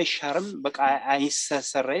ፈጽሞ አይሻርም በቃ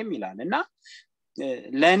አይሰሰረይም ይላልና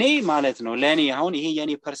ለኔ ማለት ነው ለኔ አሁን ይሄ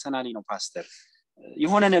የኔ ፐርሰናሊ ነው ፓስተር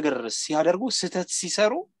የሆነ ነገር ሲያደርጉ ስተት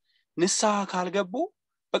ሲሰሩ ንስሐ ካልገቡ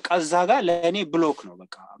በቃ እዛጋ ለኔ ብሎክ ነው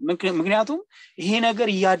በቃ ምክንያቱም ይሄ ነገር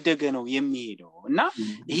ያደገ ነው የሚሄደው እና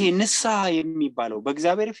ይሄ ንስሐ የሚባለው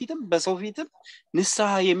በእግዚአብሔር ፊትም በሰው ፊትም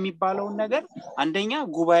ንስሐ የሚባለው ነገር አንደኛ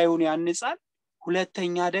ጉባኤውን ያንጻል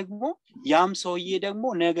ሁለተኛ ደግሞ ያም ሰውዬ ደግሞ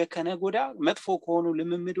ነገ ከነጎዳ መጥፎ ከሆኑ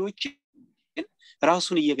ልምምዶች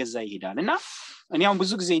ራሱን እየገዛ ይሄዳልና እኔ አሁን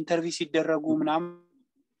ብዙ ጊዜ ኢንተርቪው ሲደረጉ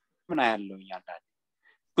ምናምን አያለው ያንዳንዴ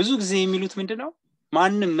ብዙ ጊዜ የሚሉት ምንድነው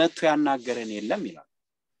ማንንም መጥቶ ያናገረን የለም ይላል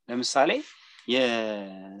ለምሳሌ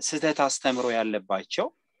የስተት አስተምሮ ያለባቸው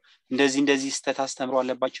እንደዚህ ስተት አስተምሮ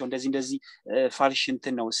ያለባቸው እንደዚህ ፋልሽንት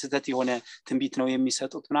ነው ስተት የሆነ ትንቢት ነው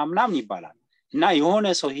የሚሰጡት ምናምን ይባላል እና የሆነ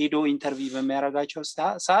ሰው ሄዶ ኢንተርቪው በሚያረጋቸው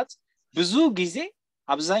ሰዓት ብዙ ጊዜ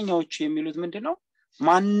አብዛኛዎቹ የሚሉት ምንድነው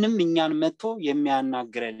ማንንም እኛን መጥቶ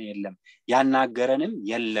የሚያናገረን የለም ያናገረንም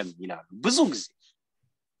የለም ይላሉ ብዙ ጊዜ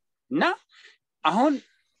እና አሁን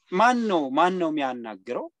ማን ነው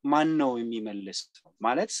የሚያናገረው ማን ነው የሚመልሰው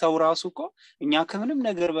ማለት ሰው ራሱ እኮ እኛ ከምንም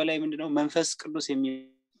ነገር በላይ ምንድነው መንፈስ ቅዱስ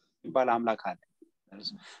የሚባል አምላክ አለ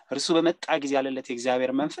እርሱ በመጣ ጊዜ ያለለት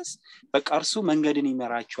የእግዚአብሔር መንፈስ በቃ እርሱ መንገድን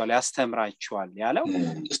ይመራቸዋል ያስተምራቸዋል ያለው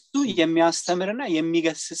እሱ የሚያስተምርና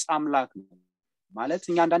የሚገስጽ አምላክ ነው ማለት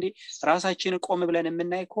እኛ አንዳንዴ ራሳችንን ቆም ብለን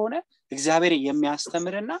የምናይ ከሆነ እግዚአብሔር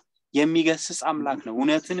የሚያስተምርና የሚገስጽ አምላክ ነው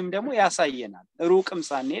እውነትንም ደግሞ ያሳየናል ሩቅም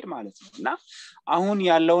ሳንሄድ ማለት ነውና አሁን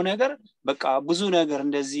ያለው ነገር በቃ ብዙ ነገር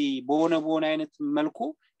እንደዚህ በሆነ አይነት መልኩ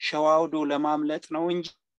ሸዋውዶ ለማምለጥ ነው እንጂ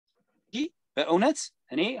በእውነት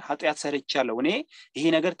እኔ ኃጢያት ሰርቻለሁ እኔ ይሄ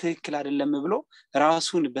ነገር ትክክል አይደለም ብሎ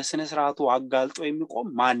ራሱን በስነ ስርዓቱ አጋልጦ የሚቆም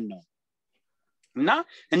ማን ነው እና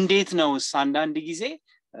እንዴት ነው አንዳንድ ጊዜ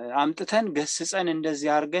አምጥተን ገስጸን እንደዚህ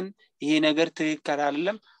አርገን ይሄ ነገር ትክክል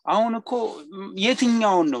አይደለም አሁን እኮ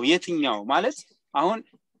የትኛው ማለት አሁን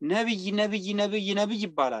ነብይ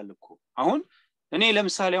ይባላል እኮ አሁን እኔ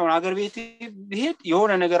ለምሳሌ አሁን አገር ቤት ቢሄድ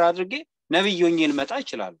የሆነ ነገር አድርጌ ነብይ ሆኜ ልመጣ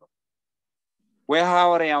እችላለሁ ወይ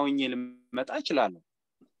ሐዋርያ ሆኜ ልመጣ እችላለሁ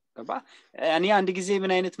ገባ እኔ አንድ ጊዜ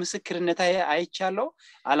ምን አይነት ምስክርነት አይቻለሁ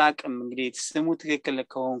አላቅም እንግዲህ ስሙ ትክክል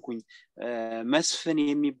ከሆንኩኝ መስፍን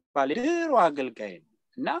የሚባል ድሮ አገልጋይ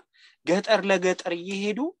እና ገጠር ለገጠር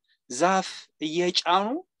እየሄዱ ዛፍ እየጫኑ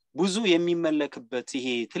ብዙ የሚመለክበት ይሄ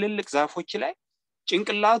ትልልቅ ዛፎች ላይ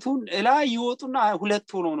ጭንቅላቱን ላይ ይወጡና ሁለት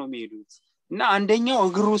ሆኖ ነው የሚሄዱት እና አንደኛው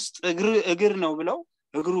እግር ነው ብለው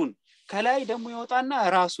እግሩን ከላይ ደግሞ ይወጣና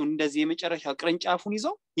ራሱን እንደዚህ የመጨረሻ ቅርንጫፉን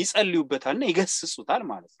ይዘው ይጸልዩበታልና ይገስጹታል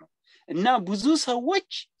ማለት ነው እና ብዙ ሰዎች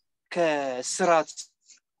ከስራት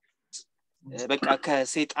በቃ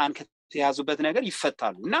ከሰይጣን ከተያዙበት ነገር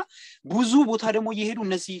ይፈታሉና ብዙ ቦታ ደግሞ እየሄዱ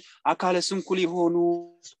እነዚህ አካለ ስንኩል ይሆኑ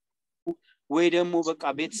ወይ ደግሞ በቃ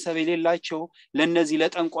ቤተሰብ የሌላቸው ለነዚህ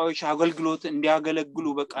ለጠንቋዮች አገልግሎት እንዲያገለግሉ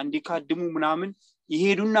በቃ እንዲካድሙ ምናምን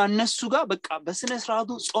ይሄዱና እነሱ ጋር በቃ በስነ ስርዓቱ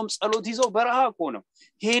ጾም ጸሎት ይዘው በረሃ ሆነው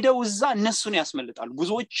ሄደው እዛ እነሱን ያስመልጣሉ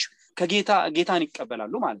ብዙዎች ጌታን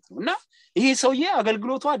ይቀበላሉ ማለት ነው። እና ይሄ ሰውዬ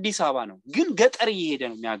አገልግሎቱ አዲስ አበባ ነው ግን ገጠር እየሄደ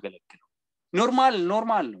ነው የሚያገለግለው። ኖርማል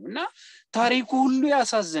ነው። እና ታሪኩ ሁሉ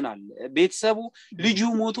ያሳዝናል። ቤተሰቡ ልጁ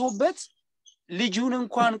ሞቶበት ልጁን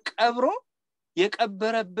እንኳን ቀብሮ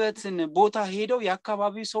የቀበረበትን ቦታ ሄደው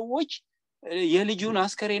የአካባቢው ሰዎች የልጁን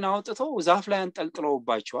አስከሬን አውጥተው ዛፍ ላይ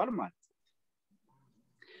አንጠልጥለውባቸዋል ማለት ነው።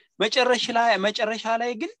 መጨረሻ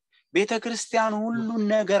ላይ ግን ቤተክርስቲያን ሁሉን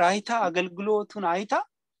ነገር አይታ አገልግሎቱን አይታ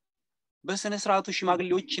በስነ ስርዓቱ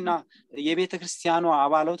ሽማግሌዎችና የቤተክርስቲያኑ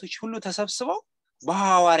አባላቶች ሁሉ ተሰብስበው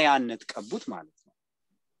በሐዋርያነት ቀቡት ማለት ነው።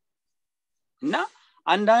 እና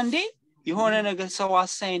አንዳንዴ የሆነ ነገር ሰው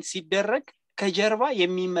አሳይን ሲደረግ ከጀርባ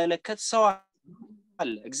የሚመለከት ሰው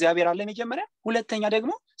አለ። እግዚአብሔር አለ መጀመሪያ፣ ሁለተኛ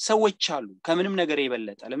ደግሞ ሰዎች አሉ ከምንም ነገር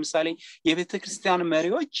የበለጠ። ለምሳሌ የቤተክርስቲያን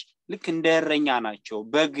መሪዎች ልክ እንደ እረኛ ናቸው።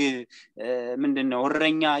 በግ ምንድነው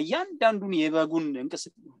እረኛ እያንዳንዱን የበጉን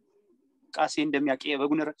እንቅስቃሴ እንደሚያውቅ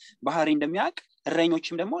የበጉን ባህሪ እንደሚያውቅ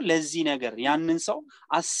እረኞችም ደግሞ ለዚህ ነገር ያንን ሰው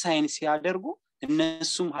አሳይን ሲያደርጉ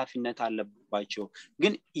እነሱም ኃላፊነት አለባቸው።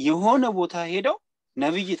 ግን የሆነ ቦታ ሄደው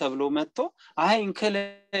ነብይ ተብሎ መጥቶ አይ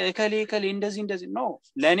ከሌ እንደዚህ ነው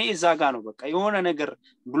ለኔ እዛ ጋር ነው በቃ የሆነ ነገር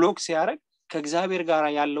ብሎክ ሲያደርግ ከእግዚአብሔር ጋር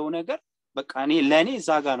ያለው ነገር በቃ ለኔ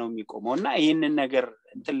እዛ ጋር ነው የሚቆመውና ይሄንን ነገር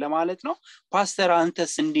እንትን ለማለት ነው። ፓስተር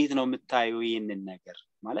አንተስ እንዴት ነው የምታየው ይሄንን ነገር?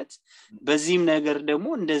 ማለት በዚህም ነገር ደግሞ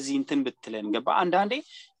እንደዚህ እንትን ብትለን ገባ አንዳንዴ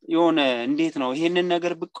የሆነ እንዴት ነው ይሄንን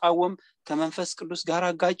ነገር ብቃወም ከመንፈስ ቅዱስ ጋር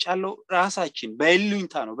አጋጫለው ራሳችን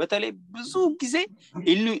በኢሉኝታ ነው። በተለይ ብዙ ጊዜ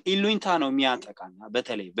ኢሉኝታ ነው የሚያጠቃና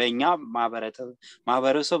በተለይ በእኛ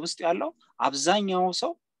ማህበረሰብ ውስጥ ያለው አብዛኛው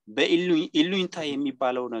ሰው በኢሉኝታ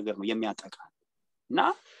የሚባለው ነገር ነው የሚያጠቃና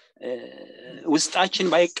ውስጣችን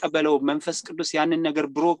ባይቀበለው መንፈስ ቅዱስ ያንን ነገር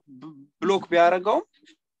ብሎክ ቢያደርገው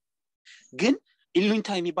ግን ኢሉኝታ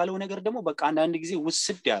የሚባለው ነገር ደግሞ በቃ አንዳንድ ጊዜ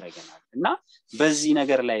ውስድ ያደርገናል። እና በዚህ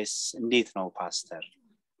ነገር ላይስ እንዴት ነው ፓስተር?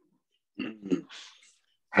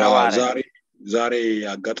 ዛሬ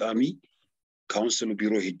አጋጣሚ ካውንስሉ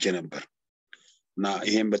ቢሮ ሄጄ ነበር እና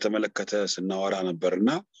ይሄን በተመለከተ ስናወራ ነበርና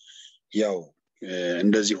ያው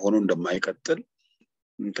እንደዚህ ሆኖ እንደማይቀጥል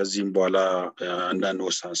ከዚህም በኋላ አንዳንድ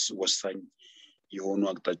ወሳኝ የሆኑ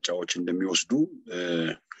አቅጣጫዎች እንደሚወስዱ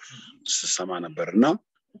ስሰማ ነበርና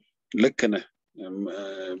ልክ ነህ።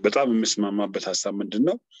 በጣም የምስማማበት ሐሳብ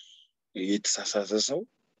ምንድነው የተሳሳተ ሰው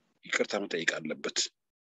ይቅርታ መጠየቅ አለበት፣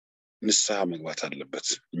 ንስሐ መግባት አለበት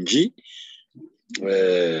እንጂ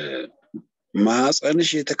ማህፀንሽ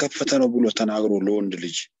የተከፈተ ነው ብሎ ተናግሮ ለወንድ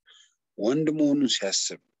ልጅ ወንድ መሆኑን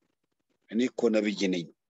ሲያስብ እኔ እኮ ነብይ ነኝ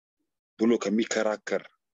ብሎ ከሚከራከር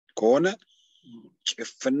ከሆነ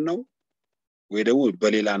ጭፍን ነው ወይ ደግሞ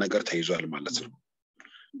በሌላ ነገር ተይዟል ማለት ነው።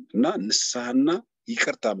 እና ንስሐና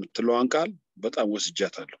ይቅርታ የምትለዋን ቃል በጣም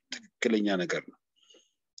ወስጃታለሁ። ትክክለኛ ነገር ነው፣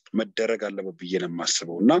 መደረግ አለበት ብዬ ነው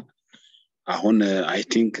የማስበውና አሁን አይ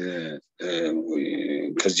ቲንክ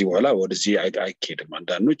ከዚህ በኋላ ወደዚህ አይኬድም።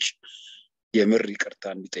 አንዳንዶች የምር ይቅርታ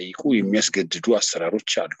እንዲጠይቁ የሚያስገድዱ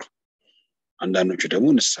አሰራሮች አሉ። አንዳንዶቹ ደግሞ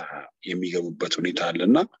ንስሐ የሚገቡበት ሁኔታ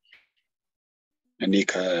አለና እኔ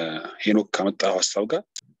ከሄኖክ ከመጣው ሐሳብ ጋር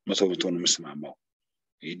 100% ነው የምስማማው።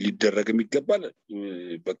 ሊደረግም ይገባል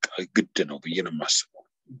በቃ ግድ ነው ብዬ ነው የማስበው።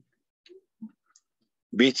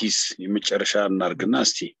 ቤቲስ የመጨረሻ እናርግና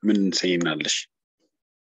እስቲ ምን ትሰይናለሽ?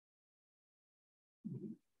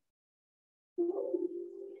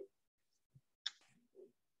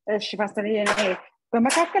 እሺ ፓስተር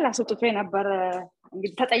በመካከል አስወጥቶ ነበር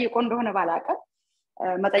እንግዲህ ተጠይቆ እንደሆነ ባላቀም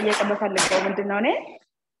መጠየቅ በፈልገው ምንድነው እኔ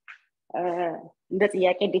እንደ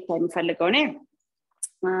ጥያቄ እንዴት የሚፈልገው እኔ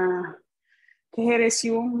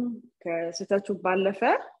ከሄሬሲውም ከስተቱ ባለፈ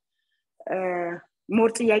ሞር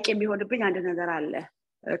ጥያቄ የሚሆንብኝ አንድ ነገር አለ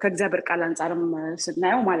ከእግዚአብሔር ቃል አንፃርም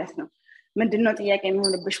ስናየው ማለት ነው። ምንድነው ጥያቄ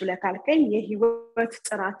የሚሆንብሽ ብለህ ካልከኝ የህይወት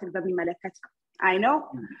ጥራትን በሚመለከት ነው። አይ ነው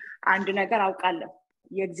አንድ ነገር አውቃለሁ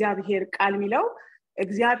የእግዚአብሔር ቃል የሚለው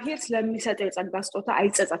እግዚአብሔር ስለሚሰጠው የጸጋ ስጦታ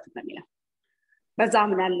አይጸጸትም ነው የሚለው። በዛ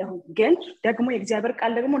ምናለሁ ግን ደግሞ የእግዚአብሔር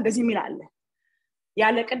ቃል ደግሞ እንደዚህ ይላል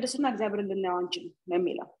ያለ ቅድስና እግዚአብሔርን ልናየው አንችልም ነው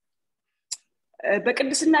የሚለው።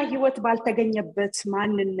 በቅድስና ህይወት ባልተገኘበት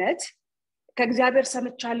ማንነት ከእግዚአብሔር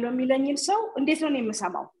ሰምቻለሁ የሚለኝን ሰው እንዴት ነው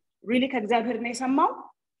የምሰማው? ሪሊ ከእግዚአብሔር ነው የሰማው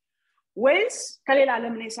ወይስ ከሌላ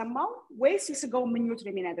ዓለም ነው የሰማው ወይስ የስጋው ምኞት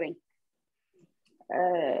ነው የሚነግረኝ?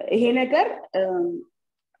 ይሄ ነገር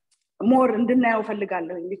ሞር እንድናየው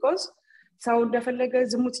ፈልጋለሁ because ሰው እንደፈለገ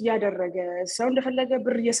ዝሙት ያደረገ ሰው እንደፈለገ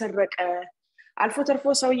ብር እየሰረቀ አልፎ ተርፎ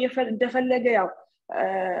ሰው እንደፈለገ ያው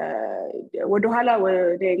ወደ ኋላ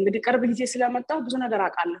እንግዲህ ቅርብ ጊዜ ስለመጣው ብዙ ነገር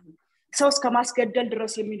አቃለሁ ሰው እስከማስገደል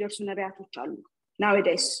ድረስ የሚደርሱ ነቢያቶች አሉ።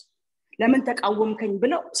 nowadays ለምን ተቃወምከኝ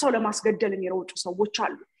ብለው ሰው ለማስገደል የሚሮጡ ሰዎች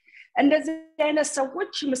አሉ። እንደዚህ አይነት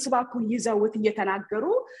ሰዎች ምስባኩን ይዘውት እየተናገሩ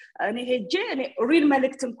እኔ ሄጄ እኔ ሪል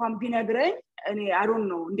መልእክት እንኳን ቢነግረኝ እኔ I don't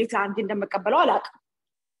know እንዴት አንዴ እንደመቀበለው አላውቅም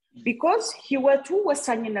because ህይወቱ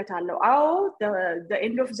ወሳኝነት አለው አዎ the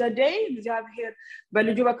end of the day እግዚአብሔር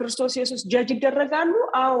በልጁ በክርስቶስ ኢየሱስ ጀጅ ይደረጋሉ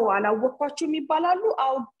አዎ አላወቅኳችሁም ይባላሉ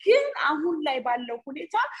አዎ ግን አሁን ላይ ባለው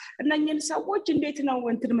ሁኔታ እነኝን ሰዎች እንዴት ነው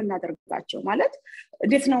እንትን ምናደርጋቸው ማለት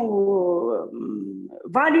እንዴት ነው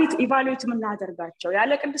ኢቫሉዌት ምናደርጋቸው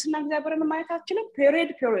ያለ ቅድስና እግዚአብሔርን ማየታችንም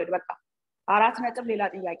ፔሪድ በቃ 4 ነጥብ ሌላ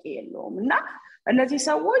ጥያቄ የለውም እና እነዚህ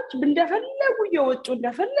ሰዎች እንደፈለጉ እየወጡ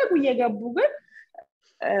እንደፈለጉ እየገቡ ግን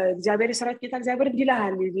እግዚአብሔር ይሰራል ጌታ እግዚአብሔር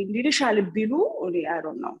እንዲልሻል ቢሉ I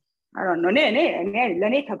don't know እኔ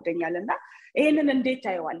ለኔ ከብደኛልና ይሄንን እንዴት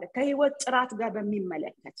ታየዋለህ ከህይወት ጥራት ጋር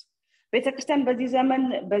በሚመለከት ቤተክርስቲያን በዚህ ዘመን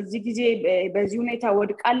በዚህ ጊዜ በዚህ ሁኔታ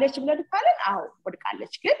ወድቃለች ብለን ካለን አዎ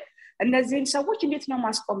ወድቃለች ግን እነዚህን ሰዎች እንዴት ነው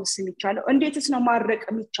ማስቆምስ የሚቻለው እንዴትስ ነው ማረቅ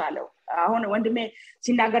የሚቻለው አሁን ወንድሜ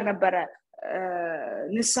ሲናገር ነበረ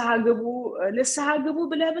ንስሐ ግቡ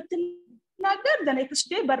ብለህ ብትናገር the next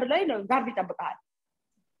day በር ላይ ነው ጋርድ ይጠብቃል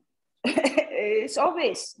it's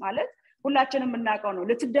obvious ማለት ሁላችንም እናቀው ነው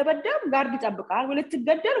ልትደበደብ ጋርድ ይጠብቃል ወይ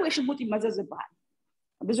ልትገደል ወይ ሽጉጥ ይመዘዝብሃል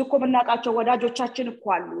ብዙ እኮ መናቃቸው ወዳጆቻችን እኮ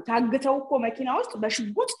አሉ ታግተው እኮ መኪና ውስጥ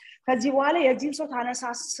በሽጉጥ ከዚህ በኋላ የዚህን ሰው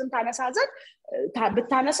ታነሳዘን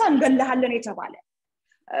ብታነሳ እንገለሃለን የተባለ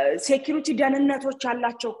ሴኩሪቲ ደህንነቶች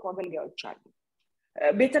ያላቸው እኮ አገልጋዮች አሉ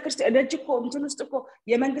ቤተክርስቲያን ደጅ እኮ እንትን ውስጥ እኮ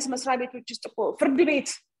የመንግስት መስሪያ ቤቶች ውስጥ እኮ ፍርድ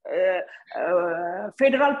ቤት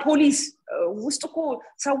ፌደራል ፖሊስ ውስጥ እኮ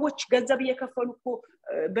ሰዎች ገንዘብ እየከፈሉ እኮ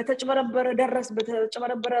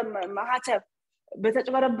በተጨበረበረ ማህተብ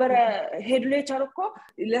በተጨበረበረ ሄድሌተር እኮ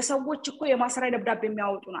ለሰዎች እኮ የማስራይ ደብዳቤ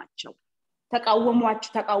የሚያወጡ ናቸው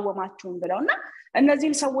ተቃወማችሁን ብለውና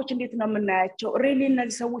እነዚህን ሰዎች እንዴት ነው የምናያቸው ሪሊ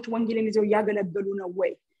እነዚህ ሰዎች ወንጌልን ይዘው ያገለግሉ ነው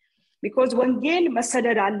ወይ because ወንጌል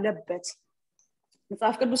መሰደድ አለበት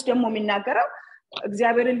መጽሐፍ ቅዱስ ደግሞ የሚናገረው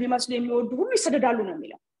እግዚአብሔርን ሊመስሉ የሚወዱ ሁሉ ይሰደዳሉ ነው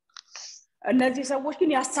የሚለው እነዚህ ሰዎች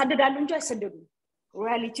ግን ያሳደዳሉ እንጂ አይሰደዱም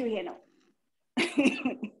ሪያሊቲው ይሄ ነው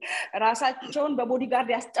ራሳቸውን በቦዲጋርድ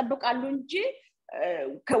ያስጠብቃሉ እንጂ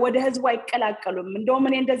ወደ ህዝቡ አይቀላቀሉም እንደውም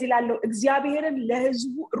እኔ እንደዚህ ላለው እግዚአብሔርን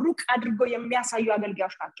ለህዝቡ ሩቅ አድርገው የሚያሳዩ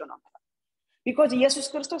አገልጋዮች ናቸው ነው because ኢየሱስ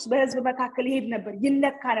ክርስቶስ በህዝብ መካከል ይሄድ ነበር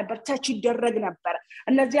ይነካ ነበር ታች ይደረግ ነበር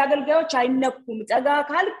እነዚህ አገልጋዮች አይነኩም ጠጋ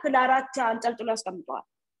ካልክ ለአራት አንጠልጥሎ ያስቀምጠዋል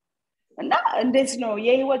እና እንዴት ነው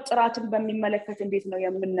የህይወት ጥራትን በሚመለከት እንዴት ነው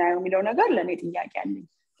የምናየው የሚለው ነገር ለኔ ጥያቄ አለኝ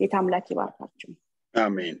ጌታ አምላክ ይባርካችሁ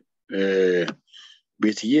አሜን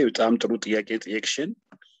ቤትዬ በጣም ጥሩ ጥያቄ ጠየቅሽን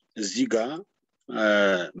እዚህ ጋር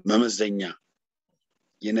መመዘኛ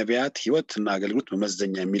የነቢያት ህይወትና አገልግሎት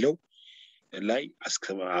መመዘኛ የሚለው ላይ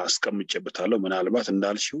አስቀምጬበታለሁ ምናልባት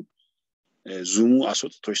እንዳልሽው ዙሙ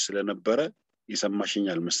አስወጥቶች ስለነበረ የሰማሽኝ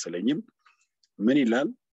አልመሰለኝም ምን ይላል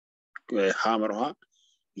ሐመርሃ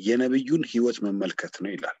የነብዩን ህይወት መመልከት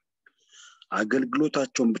ነው ይላል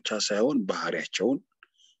አገልግሎታቸውን ብቻ ሳይሆን ባህሪያቸውን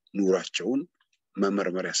ኑራቸውን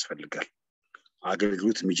መመርመር ያስፈልጋል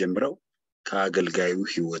አገልግሎት የሚጀምረው ከአገልጋዩ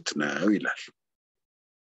ህይወት ነው ይላል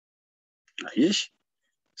አይሽ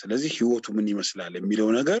ስለዚህ ህይወቱ ምን ይመስላል የሚለው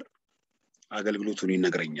ነገር አገልግሎቱን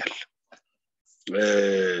ይነግረኛል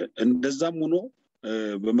እንደዛም ሆኖ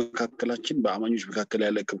በመካከላችን በአማኞች መካከል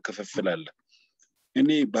ያለ ክፍፍል አለ እኔ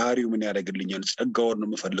ባህሪው ምን ያደርግልኛል ጸጋውን ነው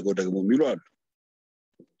የምፈልገው ደግሞ የሚሉ አሉ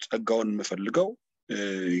ጸጋውን የምፈልገው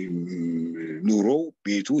ኑሮ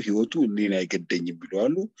ቤቱ ህይወቱ እኔን አይገደኝም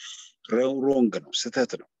ይላሉ ሮንግ ነው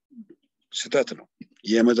ስተት ነው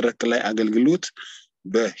የመድረክ ላይ አገልግሎት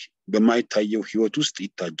በማይታየው ህይወት ውስጥ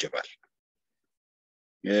ይታጀባል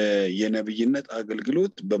የነብይነት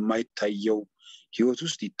አገልግሎት በማይታየው ህይወት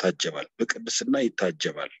ውስጥ ይታጀባል በቅድስና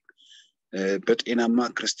ይታጀባል በጤናማ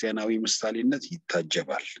ክርስቲያናዊ ምሳሌነት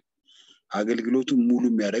ይታጀባል አገልግሎቱ ሙሉ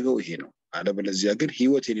የሚያደርገው ይሄ ነው አለበለዚያ ግን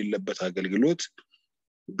ህይወት የሌለበት አገልግሎት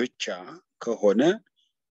ብቻ ከሆነ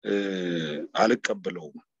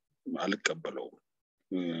አልቀበለውም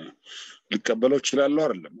ልቀበለው ይችላልው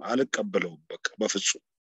አይደለም አልቀበለውም በቃ በፍጹም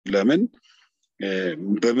ለምን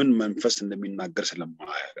በምን መንፈስ እንደሚናገር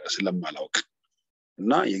ስለማላውቅ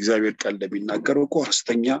እና የእግዚአብሔር ቃል እንደሚናገረው እኮ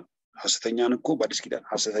ሐሰተኛን እኮ በአዲስ ኪዳን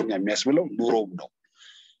ሐሰተኛ የሚያስብለው ኑሮም ነው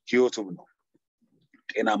ህይወቱም ነው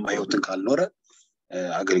ጤናማ ህይወትን ካልኖረ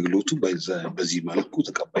አገልግሎቱ በዚህ መልኩ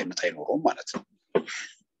ተቀባይነት አይኖርም ማለት ነው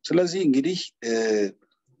ስለዚህ እንግዲህ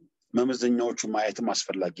መመዘኛዎቹ ማየትም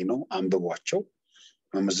አስፈላጊ ነው አንብቧቸው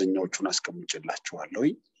መመዘኛዎቹን አስቀምጬላችኋለሁ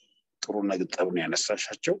ጥሩ ነገር ነው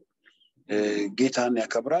ያነሳሻቸው ጌታን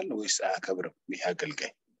ያከብራል ወይስ አያከብርም ይሄ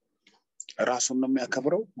አገልጋይ ራሱን ነው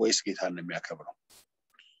የሚያከብረው ወይስ ጌታን ነው የሚያከብረው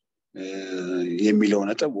የሚለው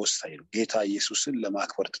ነጥብ ወሳኝ ነው ጌታ ኢየሱስን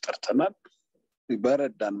ለማክበር ተጠርተናል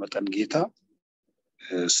በረዳን መጠን ጌታ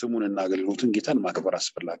ስሙንና አገልግሎቱን ጌታን ማክበር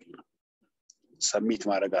አስፈላጊ ነው ሰሚት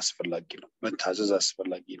ማድረግ አስፈላጊ ነው መታዘዝ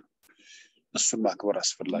አስፈላጊ ነው እሱን ማክበር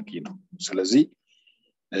አስፈላጊ ነው ስለዚህ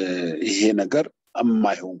ይሄ ነገር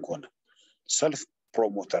አማይሆን ከሆነ ሰልፍ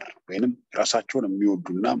ፕሮሞተር ወይንም ራሳቸውን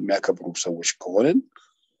የሚወዱና የሚያከብሩ ሰዎች ከሆነን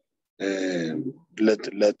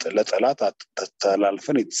ለጠላት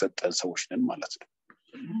ተላልፈን የተሰጠን ሰዎች ነን ማለት ነው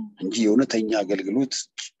እንጂ የእውነተኛ አገልግሎት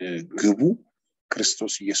ግቡ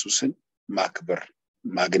ክርስቶስ ኢየሱስን ማክበር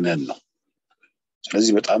ማግነን ነው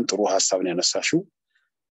ስለዚህ በጣም ጥሩ ሐሳብን ያነሳሽው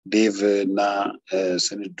ዴቭ እና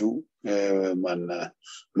ስንዱ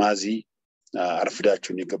ማዚ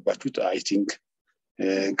አርፍዳችሁን የገባችሁት አይ ቲንክ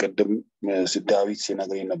ቀደም ዳዊት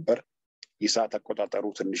ሲነግረኝ ነበር የሰዓት አቆጣጠሩ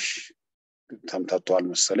ትንሽ ተምታቷል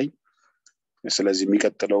መሰለኝ ስለዚህ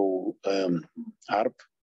የሚቀጥለው አርብ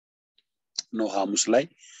ነው ሐሙስ ላይ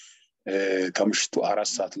ከምሽቱ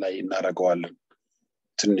 4 ሰዓት ላይ እናረጋዋለን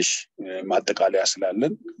ትንሽ ማጠቃለያ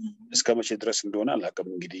ስላለን እስከመቼ ድረስ እንደሆነ አላውቅም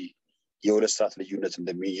እንግዲህ የ2 ሰዓት ልዩነት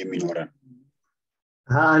የሚኖረን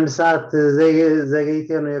አንድ ሰዓት ዘገይቴ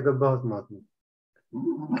ነው የገባሁት ማለት ነው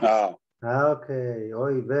ኦኬ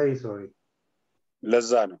ኦይ very sorry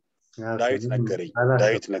ለዛ ነው ዳዊት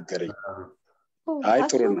ነገረኝ አይ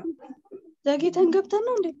ጥሩ ነው ዘገይተን ገብተን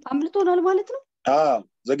ነው እንዴ አምልጦናል ማለት ነው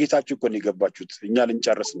ዘገይታችሁ እኮ ነው የገባችሁት እኛ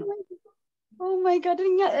ልንጨርስ ነው ኦ ማይ ጋድ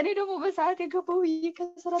እኔ ደግሞ በሰዓት የገባው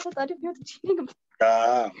ከስራ ተጣድፍ ይወጥች ነኝ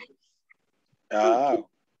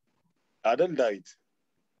አደል ዳዊት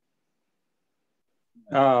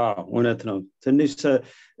እውነት ነው ትንሽ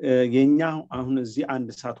የኛ አሁን እዚህ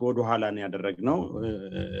 1 ሰዓት ወደ ኋላ ነው ያደረግነው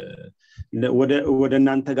ወደ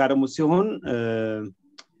እናንተ ጋር ደግሞ ሲሆን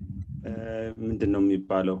ምንድነው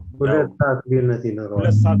የሚባለው 2 ሰዓት ልዩነት ይኖረዋል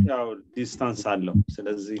 2 ሰዓት ያው ዲስታንስ አለው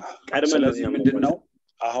ስለዚህ ስለዚህ ምንድነው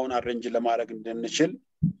አሁን አሬንጅ ለማድረግ እንድንችል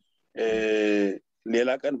ሌላ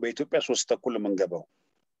ቀን በኢትዮጵያ 3:30 መንገባው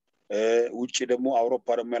ውጪ ደግሞ አውሮፓ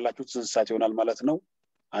ደግሞ ያላችሁት 3 ሰዓት ይሆናል ማለት ነው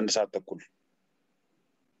 1 ሰዓት ተኩል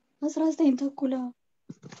 19:30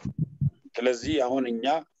 ስለዚህ አሁን እኛ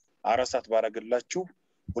 4 ሰዓት ባረግላችሁ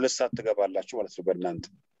 2 ሰዓት ትገባላችሁ ማለት ነው በእናንተ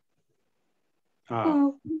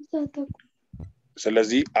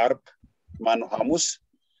ስለዚህ አርብ ማን ሐሙስ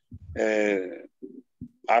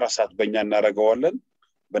 4 ሰዓት በእኛ እናረጋዋለን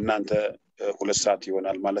በእናንተ 2 ሰዓት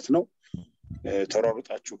ይሆናል ማለት ነው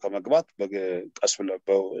ተሯሩጣችሁ ከመግባት በቀስ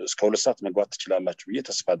ብለው እስከ 2 ሰዓት መግባት ትችላላችሁ ብዬ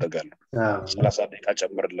ተስፋ አደርጋለሁ 30 ደቂቃ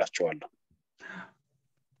ጨምርላችኋለሁ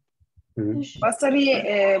ፓስተር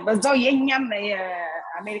በዛው የኛም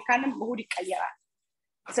የአሜሪካንም እሁድ ይቀየራል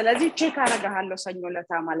ስለዚህ ቼክ አረጋለሁ ሰኞ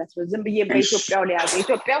ለታ ማለት ነው ዝም ብዬ በኢትዮጵያው ላይ ያዘ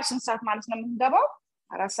ኢትዮጵያው ስንት ሰዓት ማለት ነው የምንገባው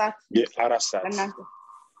 4 ሰዓት እናንተ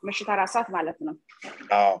ምሽት 4 ሰዓት ማለት ነው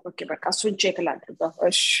ኦኬ በቃ እሱን ቼክ ላድርገው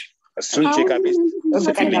እሺ እሱን ቼክ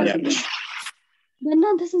አድርገኛለሽ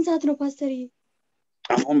በእናንተ ስንት ሰዓት ነው ፓስተር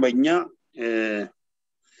አሁን በእኛ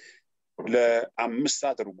ለ5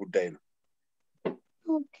 ሰዓት ጉዳይ ነው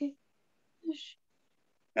ኦኬ እሺ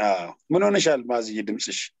ምን ሆነሻል ማዝዬ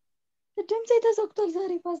ድምጽሽ ድምጼ ተዘግቷል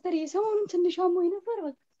ዛሬ ፓስተር ሰሞኑን ትንሽ አሞኝ ነበር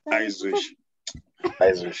በቃ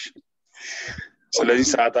አይዞሽ ስለዚህ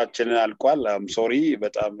ሰዓታችንን አልቋል አም ሶሪ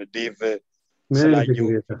በጣም ዴቭ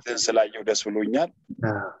ስላየው ደስ ብሎኛል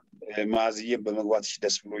ማዝዬም በመግባትሽ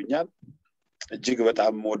ደስ ብሎኛል እጅግ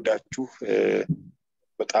በጣም ወዳችሁ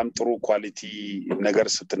በጣም ጥሩ ኳሊቲ ነገር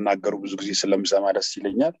ስትናገሩ ብዙ ጊዜ ስለምሰማ ደስ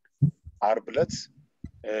ይለኛል አርብ ዕለት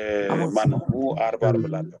ማነው አርብ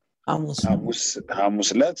ብላለሁ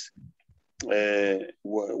ሐሙስ ዕለት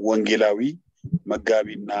ወንጌላዊ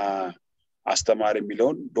መጋቢና አስተማሪ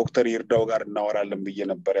የሚለውን ዶክተር ይርዳው ጋር እናወራለን ብዬ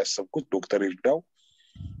ነበር ያሰብኩት ዶክተር ይርዳው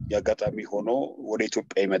ያጋጣሚ ሆኖ ወደ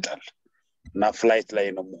ኢትዮጵያ ይመጣል እና ፍላይት ላይ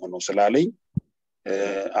ነው ሆኖ ስላለኝ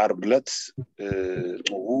አርብ ዕለት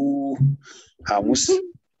ሐሙስ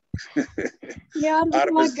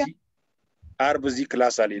አርብ እዚህ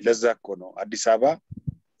ክላስ አለ ለዛ እኮ ነው አዲስ አበባ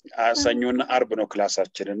ሰኞና አርብ ነው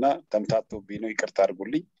ክላሳችንና ተምታቶብኝ ነው ይቅርታ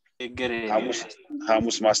አድርጉልኝ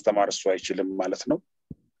ሐሙስ ማስተማር እሱ አይችልም ማለት ነው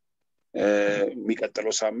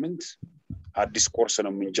የሚቀጥለው ሳምንት አዲስ ኮርስ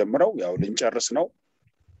ነው የምንጀምረው ያው ልንጨርስ ነው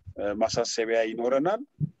ማሳሰቢያ ይኖረናል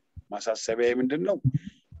ማሳሰቢያ ምንድነው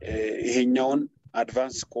ይሄኛውን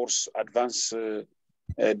አድቫንስ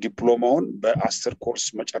ዲፕሎማውን በ10 ኮርስ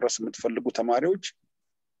መጨረስ የምትፈልጉ ተማሪዎች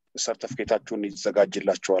ሰርቲፊኬታችሁን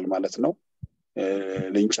ይዘጋጅላችኋል ማለት ነው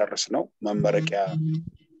ልንጨርስ ነው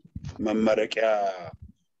መመረቂያ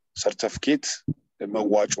ሰርቲፊኬት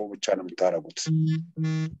መዋጮ ብቻ ነው የምታረጉት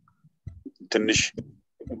ትንሽ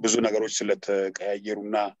ብዙ ነገሮች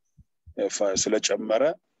ስለተቀያየሩና ስለጨመረ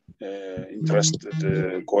ኢንትረስት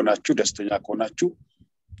ከሆናችሁ ደስተኛ ከሆናችሁ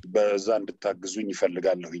በዛ እንድታግዙኝ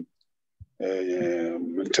ይፈልጋለሁኝ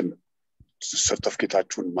እንትን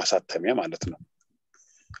ሰርቲፊኬታችሁን ማሳተሚያ ማለት ነው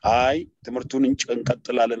አይ ትምርቱን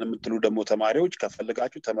እንቀጥላለን የምትሉ ደግሞ ተማሪዎች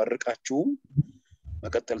ከፈልጋችሁ ተመርቃችሁ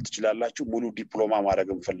መቀጠል ትችላላችሁ ሙሉ ዲፕሎማ ማድረግ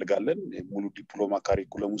እንፈልጋለን ሙሉ ዲፕሎማ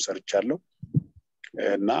ካሪኩለሙ ሰርቻለሁ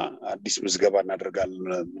እና አዲስ ምዝገባ እናደርጋለን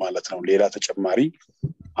ማለት ነው ሌላ ተጨማሪ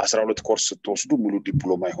 12 ኮርስ ስትወስዱ ሙሉ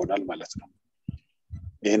ዲፕሎማ ይሆናል ማለት ነው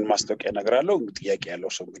ይሄን ማስተዋወቂያ ነገራለሁ ጥያቄ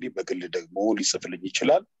ያለው ሰው እንግዲህ በግል ደግሞ ሊጽፍልኝ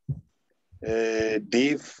ይችላል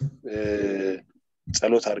ዴቭ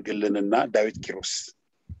ጸሎት አድርግልንና ዳዊት ኪሮስ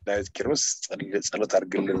ጸሎት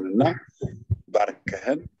አድርግልንና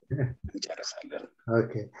ባርከህን እንጨርሳለን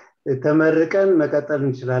ኦኬ ተመርቀን መቀጠል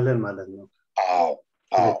እንችላለን ማለት ነው አዎ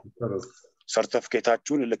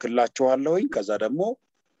ሰርቲፊኬታችሁን ልክላችኋለሁኝ ከዛ ደግሞ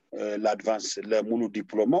ለአድቫንስ ለሙሉ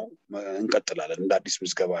ዲፕሎማው እንቀጥላለን እንደ አዲስ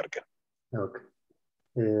ምዝገባ አድርገን ኦኬ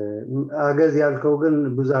አገዝ ያልከው ግን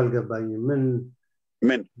ብዙ አልገባኝም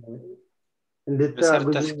ምን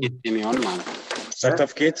ሰርቲፊኬት የሚሆን ማለት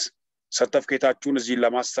ሰርቲፊኬታችሁን እዚህ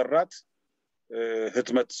ለማሰራት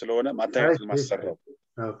ህትመት ስለሆነ ማታየት ማሰራው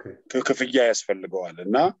ኦኬ ክፍያ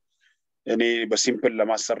ያስፈልገዋልና እኔ በሲምፕል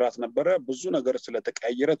ለማሰራት ነበረ ብዙ ነገር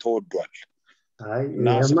ስለተቀያየረ ተወዷል እና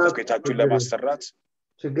ሰርቲፊኬታችሁን ለማሰራት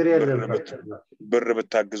ችግር የለም ብር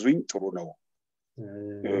ብታግዙኝ ጥሩ ነው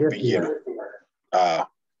ብዬ ነው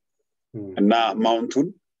እና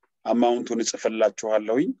አማውንቱን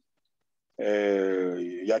እጽፍላችኋለሁኝ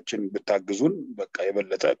ያችን ብታግዙን በቃ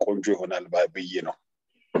የበለጠ ቆንጆ ይሆናል ብዬ ነው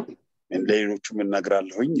እንደሌሎቹም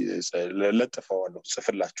እናግራለሁኝ ለጥፈዋለሁ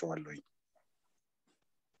ጽፍላችኋለሁኝ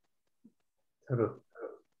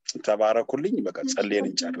ተባረኩልኝ በቃ ጸልየን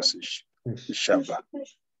እንጨርስሽ ኢንሻአላ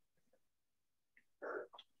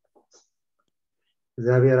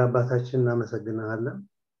እግዚአብሔር አባታችን እናመሰግናለን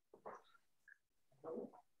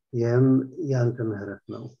ይህም ያንተ ምህረት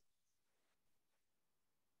ነው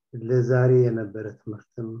ለዛሬ የነበረ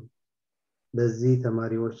ትምህርትም በዚህ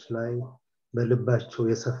ተማሪዎች ላይ በልባቸው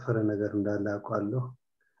የሰፈረ ነገር እንዳለ አውቃለሁ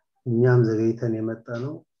እኛም ዘገይተን የመጣ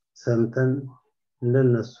ነው ሰምተን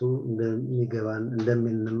እንደነሱ እንደሚገባን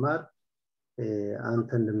እንደምንማር አንተ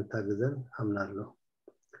እንደምታግዘን አምናለሁ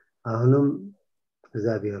አሁንም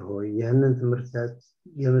እግዚአብሔር ሆይ ይህንን ትምህርት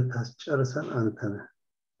የምታስጨርሰን አንተ ነህ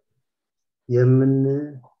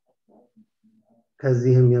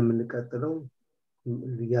ከዚህም የምንቀጥለው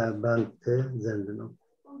ባንተ ዘንድ ነው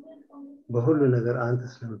በሁሉ ነገር አንተ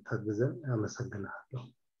ስለምታግዘን አመሰግናለሁ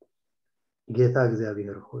ጌታ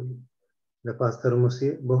እግዚአብሔር ሆይ ለፓስተር ሙሴ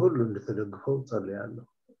በሁሉ እንድትደግፈው ጸልያለሁ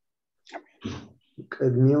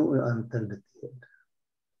ቅድሚው አንተ እንድትሄድ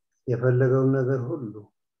የፈለገው ነገር ሁሉ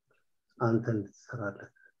አንተ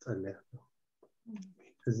እንድትሰራለት ጸልያለሁ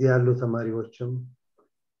እዚህ ያሉ ተማሪዎችም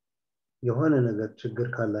የሆነ ነገር ችግር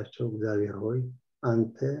ካላቸው እግዚአብሔር ሆይ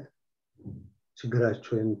አንተ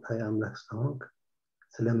ችግራቸው የምታይ አምላክ ስለሆንክ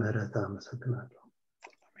ስለ ምህረት አመሰግናለሁ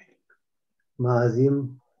ማዚም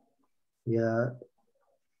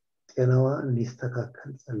የጤናዋ እንዲስተካከል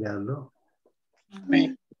ጸልያለሁ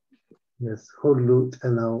አሜን ሁሉ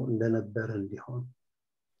ጤናው እንደነበረ እንዲሆን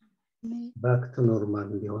ባክ ቱ ኖርማል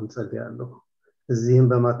እንዲሆን ጸልያለሁ እዚህም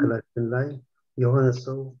በማከላችን ላይ የሆነ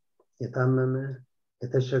ሰው የታመመ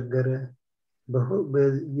የተቸገረ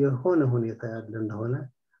የሆነ ሁኔታ ያለ እንደሆነ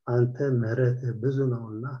አንተ ምህረትህ ብዙ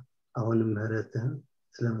ነውና አሁንም ምህረትህን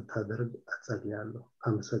ስለምታደርግ አጸልያለሁ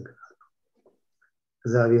አመሰግናለሁ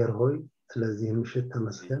እግዚአብሔር ሆይ ስለዚህ ምሽት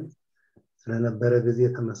ተመስገን ስለነበረ ጊዜ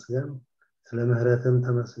ተመስገን ስለ ምህረትህም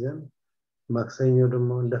ተመስገን ማክሰኞ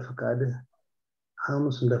ደግሞ እንደ ፍቃድህ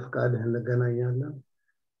ሐሙስ እንደ ፍቃድህ እንገናኛለን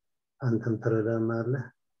አንተም ትረዳናለህ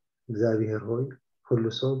እግዚአብሔር ሆይ ሁሉ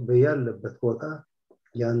ሰው በያለበት ቦታ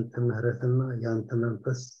ያንተ ምህረትና ያንተ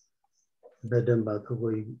መንፈስ በደንብ አድርጎ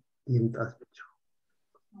ይምጣቸው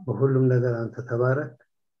በሁሉም ነገር አንተ ተባረክ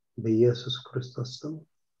በኢየሱስ ክርስቶስ ስም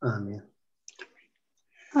አሜን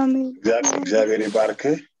አሜን እግዚአብሔር ይባርክ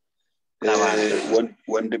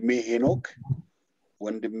ወንድሜ ሄኖክ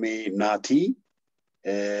ወንድሜ ናቲ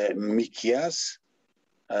ሚኪያስ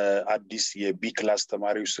አዲስ የቢ ክላስ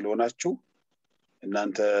ተማሪዎች ስለሆናችሁ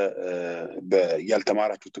እናንተ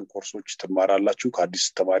ያልተማራችሁትን ኮርሶች ትማራላችሁ ከአዲስ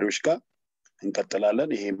ተማሪዎች ጋር እንቀጥላለን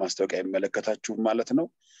ይሄ ማስተዋወቂያ የሚመለከታችሁ ማለት ነው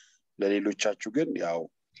ለሌሎቻችሁ ግን ያው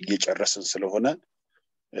እየጨረስን ስለሆነ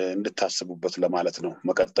እንድታስቡበት ለማለት ነው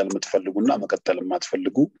መቀጠል የምትፈልጉና መቀጠል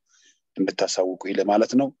የማትፈልጉ እንድታሳውቁ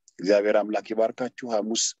ለማለት ነው እግዚአብሔር አምላክ ይባርካችሁ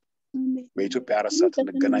ሐሙስ በኢትዮጵያ 4 ሰዓት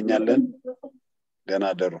እንገናኛለን ደህና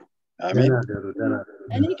ደሩ አሜን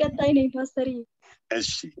እኔ ቀጣይ ነኝ ፓስተር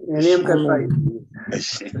እሺ እኔም ቀጣይ እሺ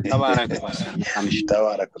ተባረክ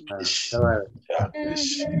ተባረክ እሺ